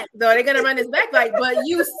this back though. They're gonna run this back. Like, but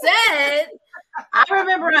you said. I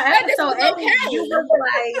remember on episode 8, you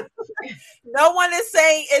was like, no one is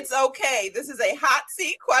saying it's okay. This is a hot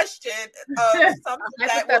seat question of something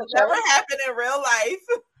that will never happen in real life.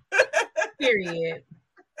 Period.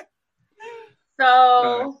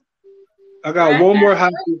 So I got one more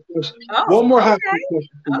hot seat question. One more hot seat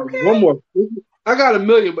question. Okay. One more. I got 1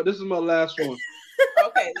 million, but this is my last one.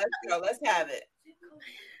 Okay, let's go. Let's have it.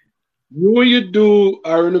 You and your dude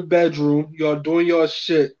are in the bedroom. Y'all doing your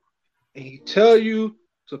shit. And he tell you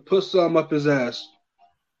to put something up his ass.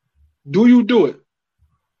 Do you do it?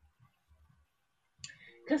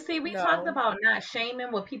 Because see, we talked about not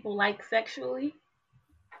shaming what people like sexually.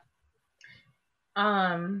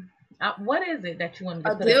 What is it that you want me to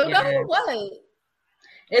put up your ass? What?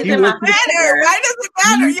 Is it my finger? Why does it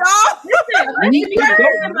matter, y'all?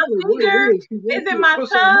 Is it my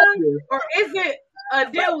tongue? Or is it a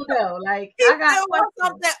dildo? Like, I got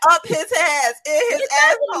something up his ass in his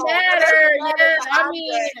asshole. Matter. Yeah, I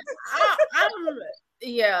mean,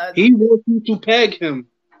 yeah. He wants you to peg him.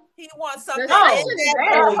 He wants something.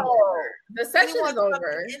 The section is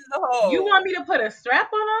over. You want me to put a strap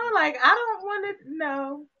on? Like, I don't want to.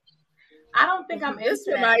 No. I don't think I'm this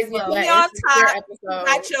into reminds me that. of on top,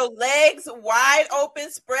 got your legs wide open,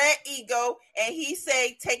 spread ego, and he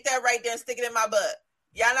say, "Take that right there and stick it in my butt."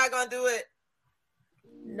 Y'all not gonna do it?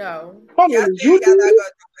 No. Y'all not gonna do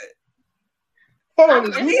it. Hold on,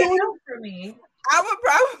 you do it for me. I would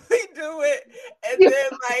probably do it, and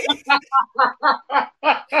then like she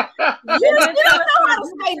don't know how to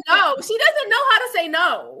say no. She doesn't know how to say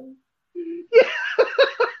no.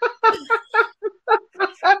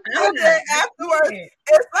 And then afterwards,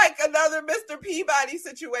 it's like another Mr. Peabody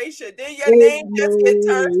situation. Then your name just get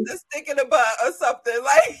turned to stick in the butt or something.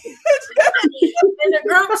 Like in the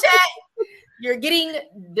group chat, you're getting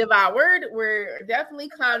devoured. We're definitely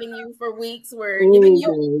clowning you for weeks. We're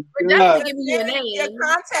definitely giving you a name. Your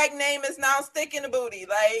contact name is now Stick in the Booty.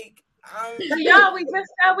 Like y'all, we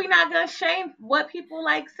just said we're not gonna shame what people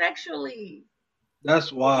like sexually.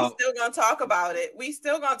 That's wild. We still gonna talk about it.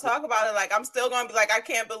 Like I'm still gonna be like, I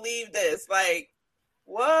can't believe this. Like,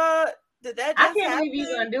 what did that? I can't believe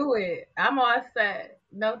you're gonna do it. I'm all set.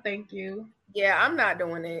 No, thank you. Yeah, I'm not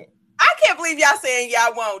doing it. I can't believe y'all saying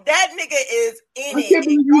y'all won't. That nigga is in it.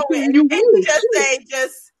 You just say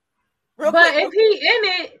real but quick. If he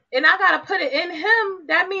in it and I gotta put it in him,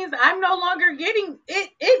 that means I'm no longer getting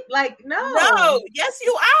it. Like no. Yes,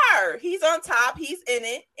 you are. He's on top. He's in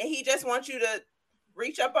it, and he just wants you to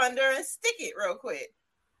reach up under and stick it real quick.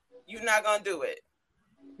 You're not gonna do it.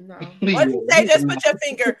 No. What you say? Just put your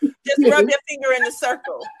finger. Just rub your finger in the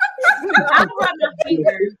circle. I'll rub my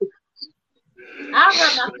finger.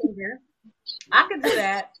 I can do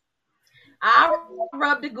that. I'll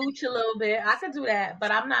rub the gooch a little bit. I could do that,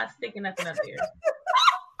 but I'm not sticking nothing up there.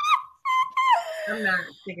 I'm not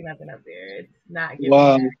sticking nothing up there. It's not giving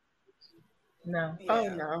that. No. Yeah. Oh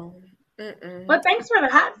no. Mm-mm. But thanks for the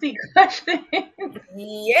hot seat question.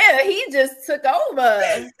 Yeah, he just took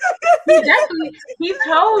over. He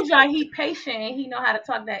told y'all he patient and he know how to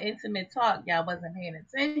talk that intimate talk. Y'all wasn't paying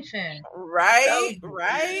attention. Right.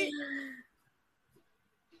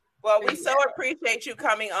 Well, we so appreciate you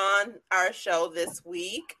coming on our show this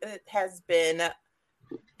week. It has been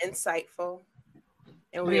insightful.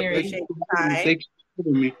 And we appreciate your time. Thank you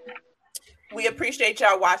for me. We appreciate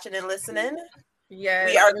y'all watching and listening. Yes.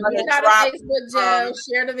 We are going to drop Facebook jail.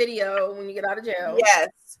 Share the video when you get out of jail. Yes.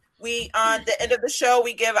 We on the end of the show,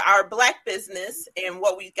 we give our Black business and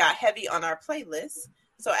what we got heavy on our playlist.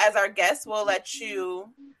 So as our guest, we'll let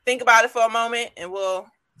you think about it for a moment and we'll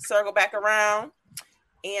circle back around.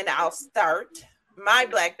 And I'll start my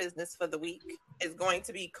Black business for the week. is going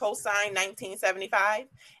to be Cosign 1975.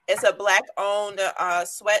 It's a Black-owned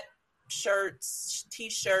sweatshirts,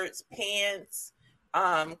 t-shirts, pants,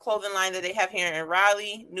 clothing line that they have here in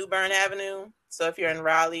Raleigh, New Bern Avenue. So if you're in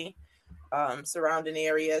Raleigh, surrounding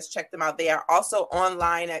areas, check them out. They are also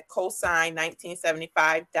online at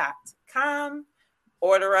cosign1975.com.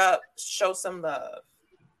 Order up, show some love.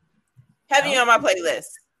 Heavy on my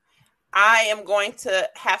playlist, I am going to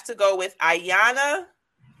have to go with Ayana.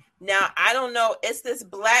 Now, I don't know. It's this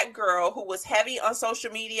Black girl who was heavy on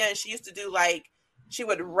social media, and she used to do she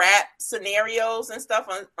would rap scenarios and stuff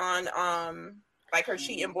on like her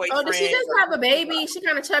cheating boyfriend. Oh, did she just have a baby? She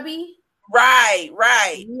kind of chubby. Right.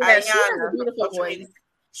 Yeah, she has a beautiful voice.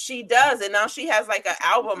 She does, and now she has like an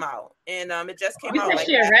album out, and it just came out. Is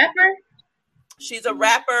she a rapper? She's a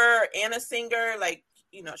rapper and a singer.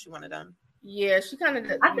 She one of them. Yeah, she kind of.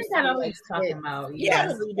 I think I know what you're talking about.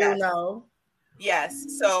 Yes, we do know.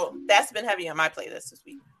 Yes, so that's been heavy on my playlist this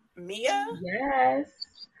week. Mia? Yes.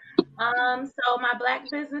 So my Black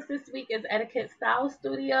business this week is Etiquette Style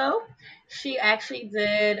Studio. She actually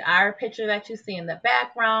did our picture that you see in the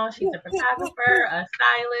background. She's a photographer, a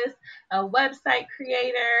stylist, a website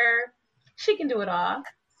creator. She can do it all.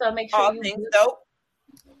 So make sure all you things dope.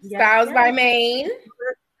 Styles by Maine.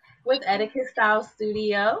 With Etiquette Style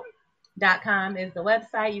Studio.com is the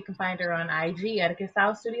website. You can find her on IG, Etiquette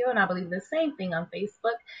Style Studio, and I believe the same thing on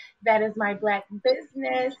Facebook. That is my Black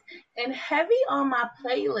business. And heavy on my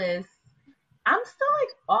playlist, I'm still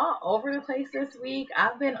all over the place this week.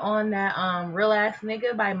 I've been on that Real Ass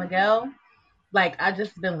Nigga by Miguel. I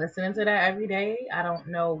just been listening to that every day. I don't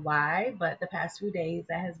know why, but the past few days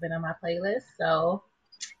that has been on my playlist. So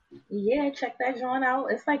yeah, check that joint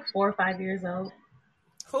out. It's 4 or 5 years old.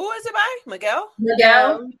 Who is it by? Miguel?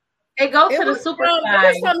 It goes to the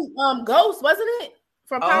Superfly. It was some Ghost, wasn't it?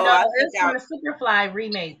 From it's from the Superfly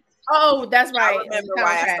remake. Oh, that's right. I remember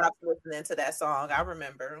why I stopped listening to that song. I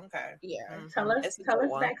remember. Okay. Yeah. Mm-hmm. Tell us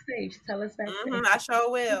backstage. Mm-hmm, I sure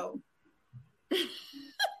will.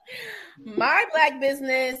 My Black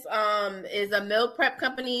business is a meal prep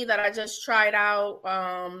company that I just tried out.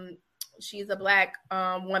 She's a Black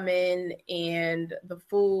woman, and the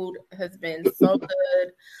food has been so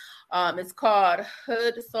good. It's called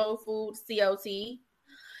Hood Soul Food COT.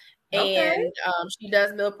 And she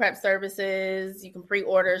does meal prep services. You can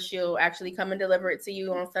pre-order. She'll actually come and deliver it to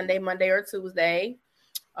you on Sunday, Monday, or Tuesday.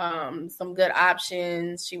 Some good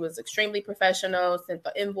options. She was extremely professional, sent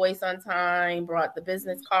the invoice on time, brought the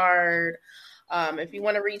business card. If you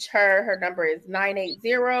want to reach her, her number is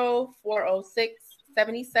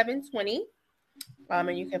 980-406-7720.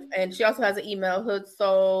 And she also has an email,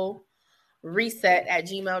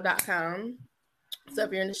 hoodsoulreset@gmail.com. So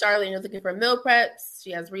if you're in Charlotte and you're looking for meal preps,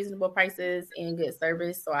 she has reasonable prices and good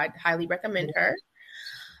service. So I'd highly recommend her.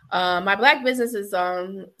 My Black business is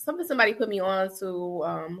something somebody put me on to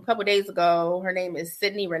a couple days ago. Her name is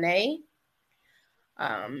Sydney Renee.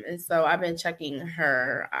 And so I've been checking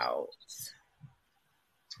her out.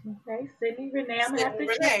 Okay, Sydney Renee. I'm happy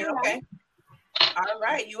to check her out. All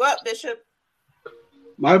right, you up, Bishop?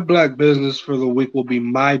 My Black business for the week will be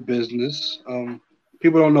my business.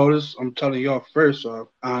 People don't notice. I'm telling y'all first, so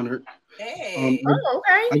I'm honored. Hey.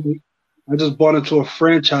 Okay. I just bought into a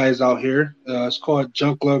franchise out here. It's called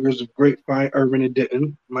Junk Luggers of Grapevine, Irvin and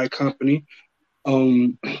Denton, my company.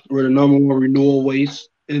 We're the number one renewal waste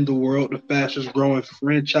in the world, the fastest growing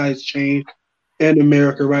franchise chain in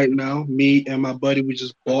America right now. Me and my buddy, we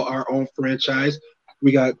just bought our own franchise.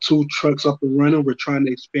 We got 2 trucks up and running. We're trying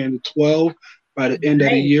to expand to 12 by the end of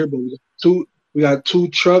the year, but we got 2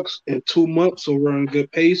 trucks in 2 months, so we're on a good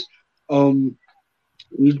pace. We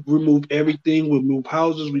remove everything. We move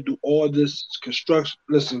houses. We do all this construction.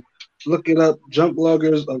 Listen, look it up. Junk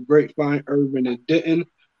Luggers of Grapevine, Irvin, and Denton.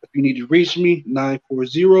 If you need to reach me,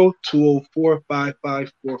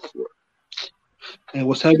 940-204-5544. And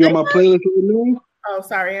what's heavy on my playlist right now? Oh,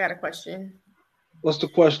 sorry, I got a question. What's the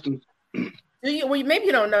question? Maybe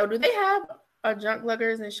you don't know. Do they have a Junk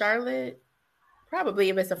Luggers in Charlotte? Probably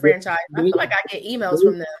if it's a franchise. I feel like I get emails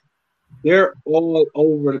from them. They're all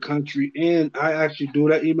over the country, and I actually do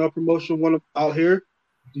that email promotion when I'm out here.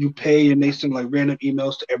 You pay, and they send random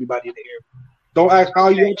emails to everybody in the area. Don't ask how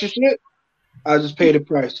you get your shit. I just pay the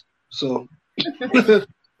price. So,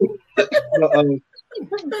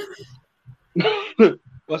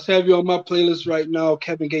 what's heavy on my playlist right now?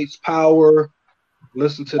 Kevin Gates Power.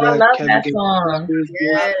 Listen to that. I love Kevin that Gates song.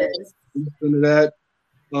 Yes. Listen to that.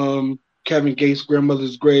 Kevin Gates'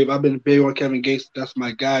 Grandmother's Grave. I've been big on Kevin Gates. That's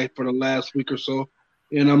my guy for the last week or so.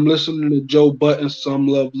 And I'm listening to Joe Budden, Some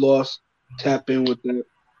Love Lost. Tap in with that.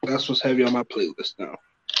 That's what's heavy on my playlist now.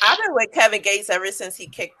 I've been with Kevin Gates ever since he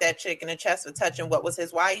kicked that chick in the chest for touching what was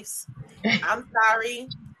his wife's. I'm sorry.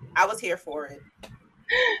 I was here for it.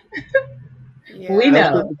 Yeah, we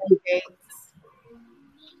know.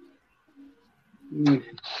 All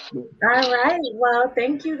right. Well,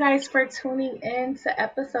 thank you guys for tuning in to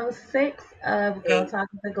episode 6 of Girl Talk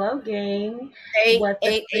with the Glow Gang. Eight.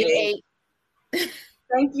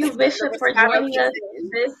 Thank you, Bishop, for joining us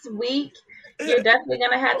this week. You're definitely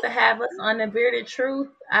going to have us on the Bearded Truth.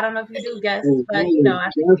 I don't know if you do guests, but I think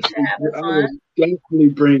you should have us on. Definitely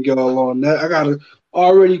bring y'all on. That I got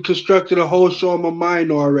already constructed a whole show in my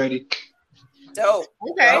mind already. Dope.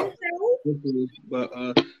 Okay. But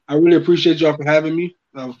I really appreciate y'all for having me.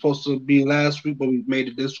 I was supposed to be last week, but we made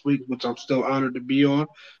it this week, which I'm still honored to be on.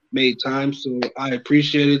 Made time, so I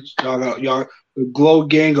appreciate it. Y'all, the Glow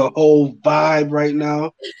Gang, a whole vibe right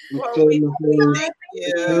now. I'm feeling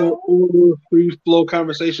the whole free flow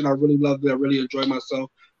conversation. I really loved it. I really enjoyed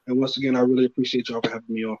myself. And once again, I really appreciate y'all for having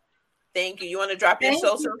me on. Thank you. You want to drop your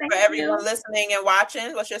socials for everyone listening and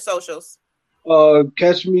watching? What's your socials?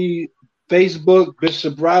 Catch me Facebook,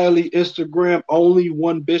 Bishop Riley, Instagram, only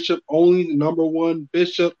one Bishop, only the number one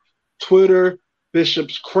Bishop, Twitter,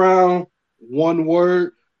 Bishop's Crown, one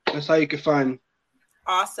word. That's how you can find me.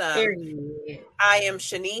 Awesome. I am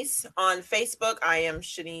Shanice on Facebook. I am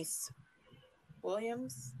Shanice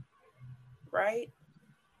Williams, right?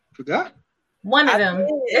 Forgot? One of them.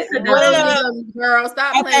 It's one of them, girl.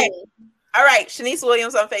 Stop playing. All right, Shanice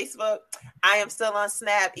Williams on Facebook. I am still on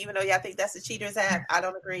Snap, even though y'all think that's the cheaters app. I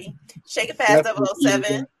don't agree. Shake It Fast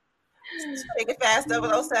 007. Shake It Fast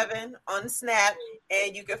 007 on Snap.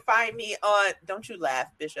 And you can find me on, don't you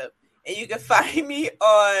laugh, Bishop. And you can find me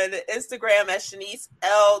on Instagram at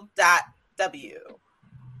ShaniceL.W.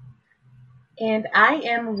 And I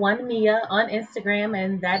am One Mia on Instagram,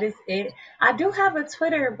 and that is it. I do have a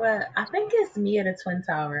Twitter, but I think it's Mia the Twin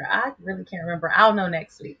Tower. I really can't remember. I'll know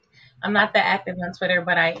next week. I'm not that active on Twitter,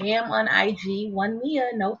 but I am on IG, One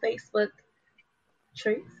Mia, no Facebook.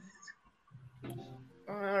 Trees.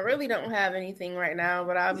 I really don't have anything right now,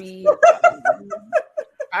 but I'll be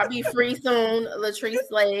free soon. Latrice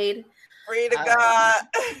Slade. Free to God.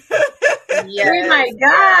 Yes. Free my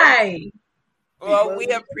guy. Well, we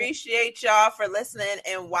appreciate y'all for listening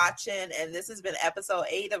and watching. And this has been episode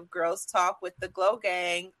 8 of Girls Talk with the Glow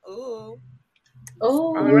Gang. Ooh.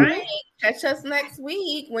 All right. Catch us next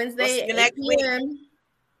week, Wednesday. We'll see you next week.